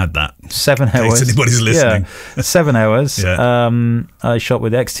need to add that? 7 hours. In case anybody's listening. Yeah, 7 hours. Yeah. I shot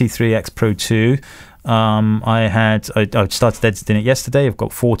with X-T3 X Pro 2. I started editing it yesterday. I've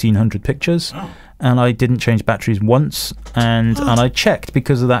got 1,400 pictures. Oh. And I didn't change batteries once. And I checked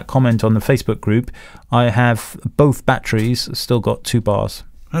because of that comment on the Facebook group. I have both batteries still got 2 bars.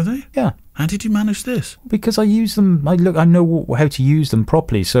 Are they? Yeah. How did you manage this? Because I use them. I know how to use them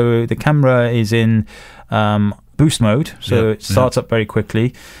properly. So the camera is in boost mode, so it starts up very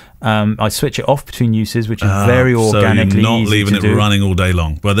quickly. I switch it off between uses, which is very organically easy to do. So you're not leaving it running all day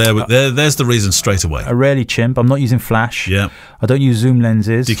long. Well, there's the reason straight away. I rarely chimp. I'm not using flash. Yeah. I don't use zoom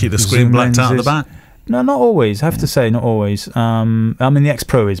lenses. Do you keep the screen blacked out at the back? No, not always. I have to say, not always. I mean, the X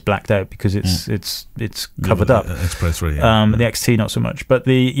Pro is blacked out because it's covered up. X Pro 3. Yeah. The XT not so much. But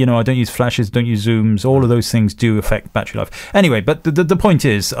I don't use flashes, don't use zooms. All of those things do affect battery life. Anyway, but the point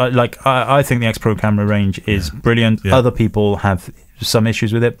is, I think the X Pro camera range is brilliant. Yeah. Other people have some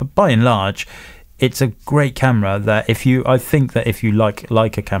issues with it, but by and large, it's a great camera. I think that if you like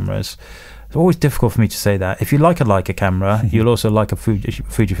Leica cameras. It's always difficult for me to say that. If you like a Leica camera, you'll also like a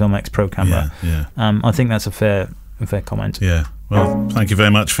Fujifilm X Pro camera. I think that's a fair comment. Yeah. Well, thank you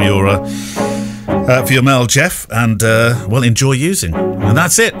very much for your for your mail, Jeff, and well, enjoy using. And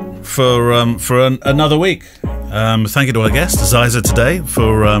that's it for another week. Thank you to our guest, Ziza, today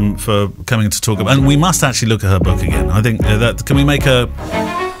for coming to talk about. And we must actually look at her book again. I think that can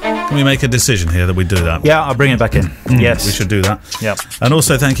we make a decision here that we do that? Yeah, I'll bring it back in. Yes, we should do that. Yep. And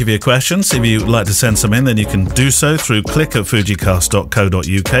also, thank you for your questions. If you'd like to send some in, then you can do so through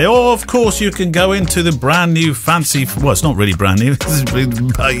click@fujicast.co.uk, or of course you can go into the brand new fancy. Well, it's not really brand new. It's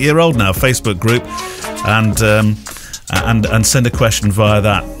about a year old now. Facebook group, and send a question via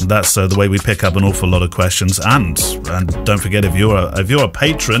that. That's the way we pick up an awful lot of questions. And don't forget, if you're a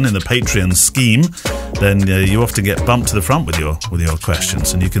patron in the Patreon scheme, then you often get bumped to the front with your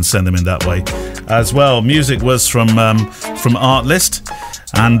questions, and you can send them in that way as well. Music was from Artlist,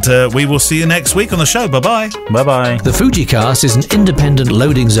 and we will see you next week on the show. Bye-bye. Bye-bye. The Fujicast is an independent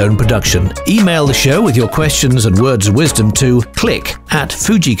Loading Zone production. Email the show with your questions and words of wisdom to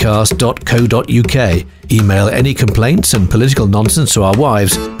click@fujicast.co.uk. Email any complaints and political nonsense to our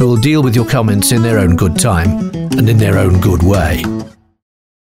wives, who will deal with your comments in their own good time and in their own good way.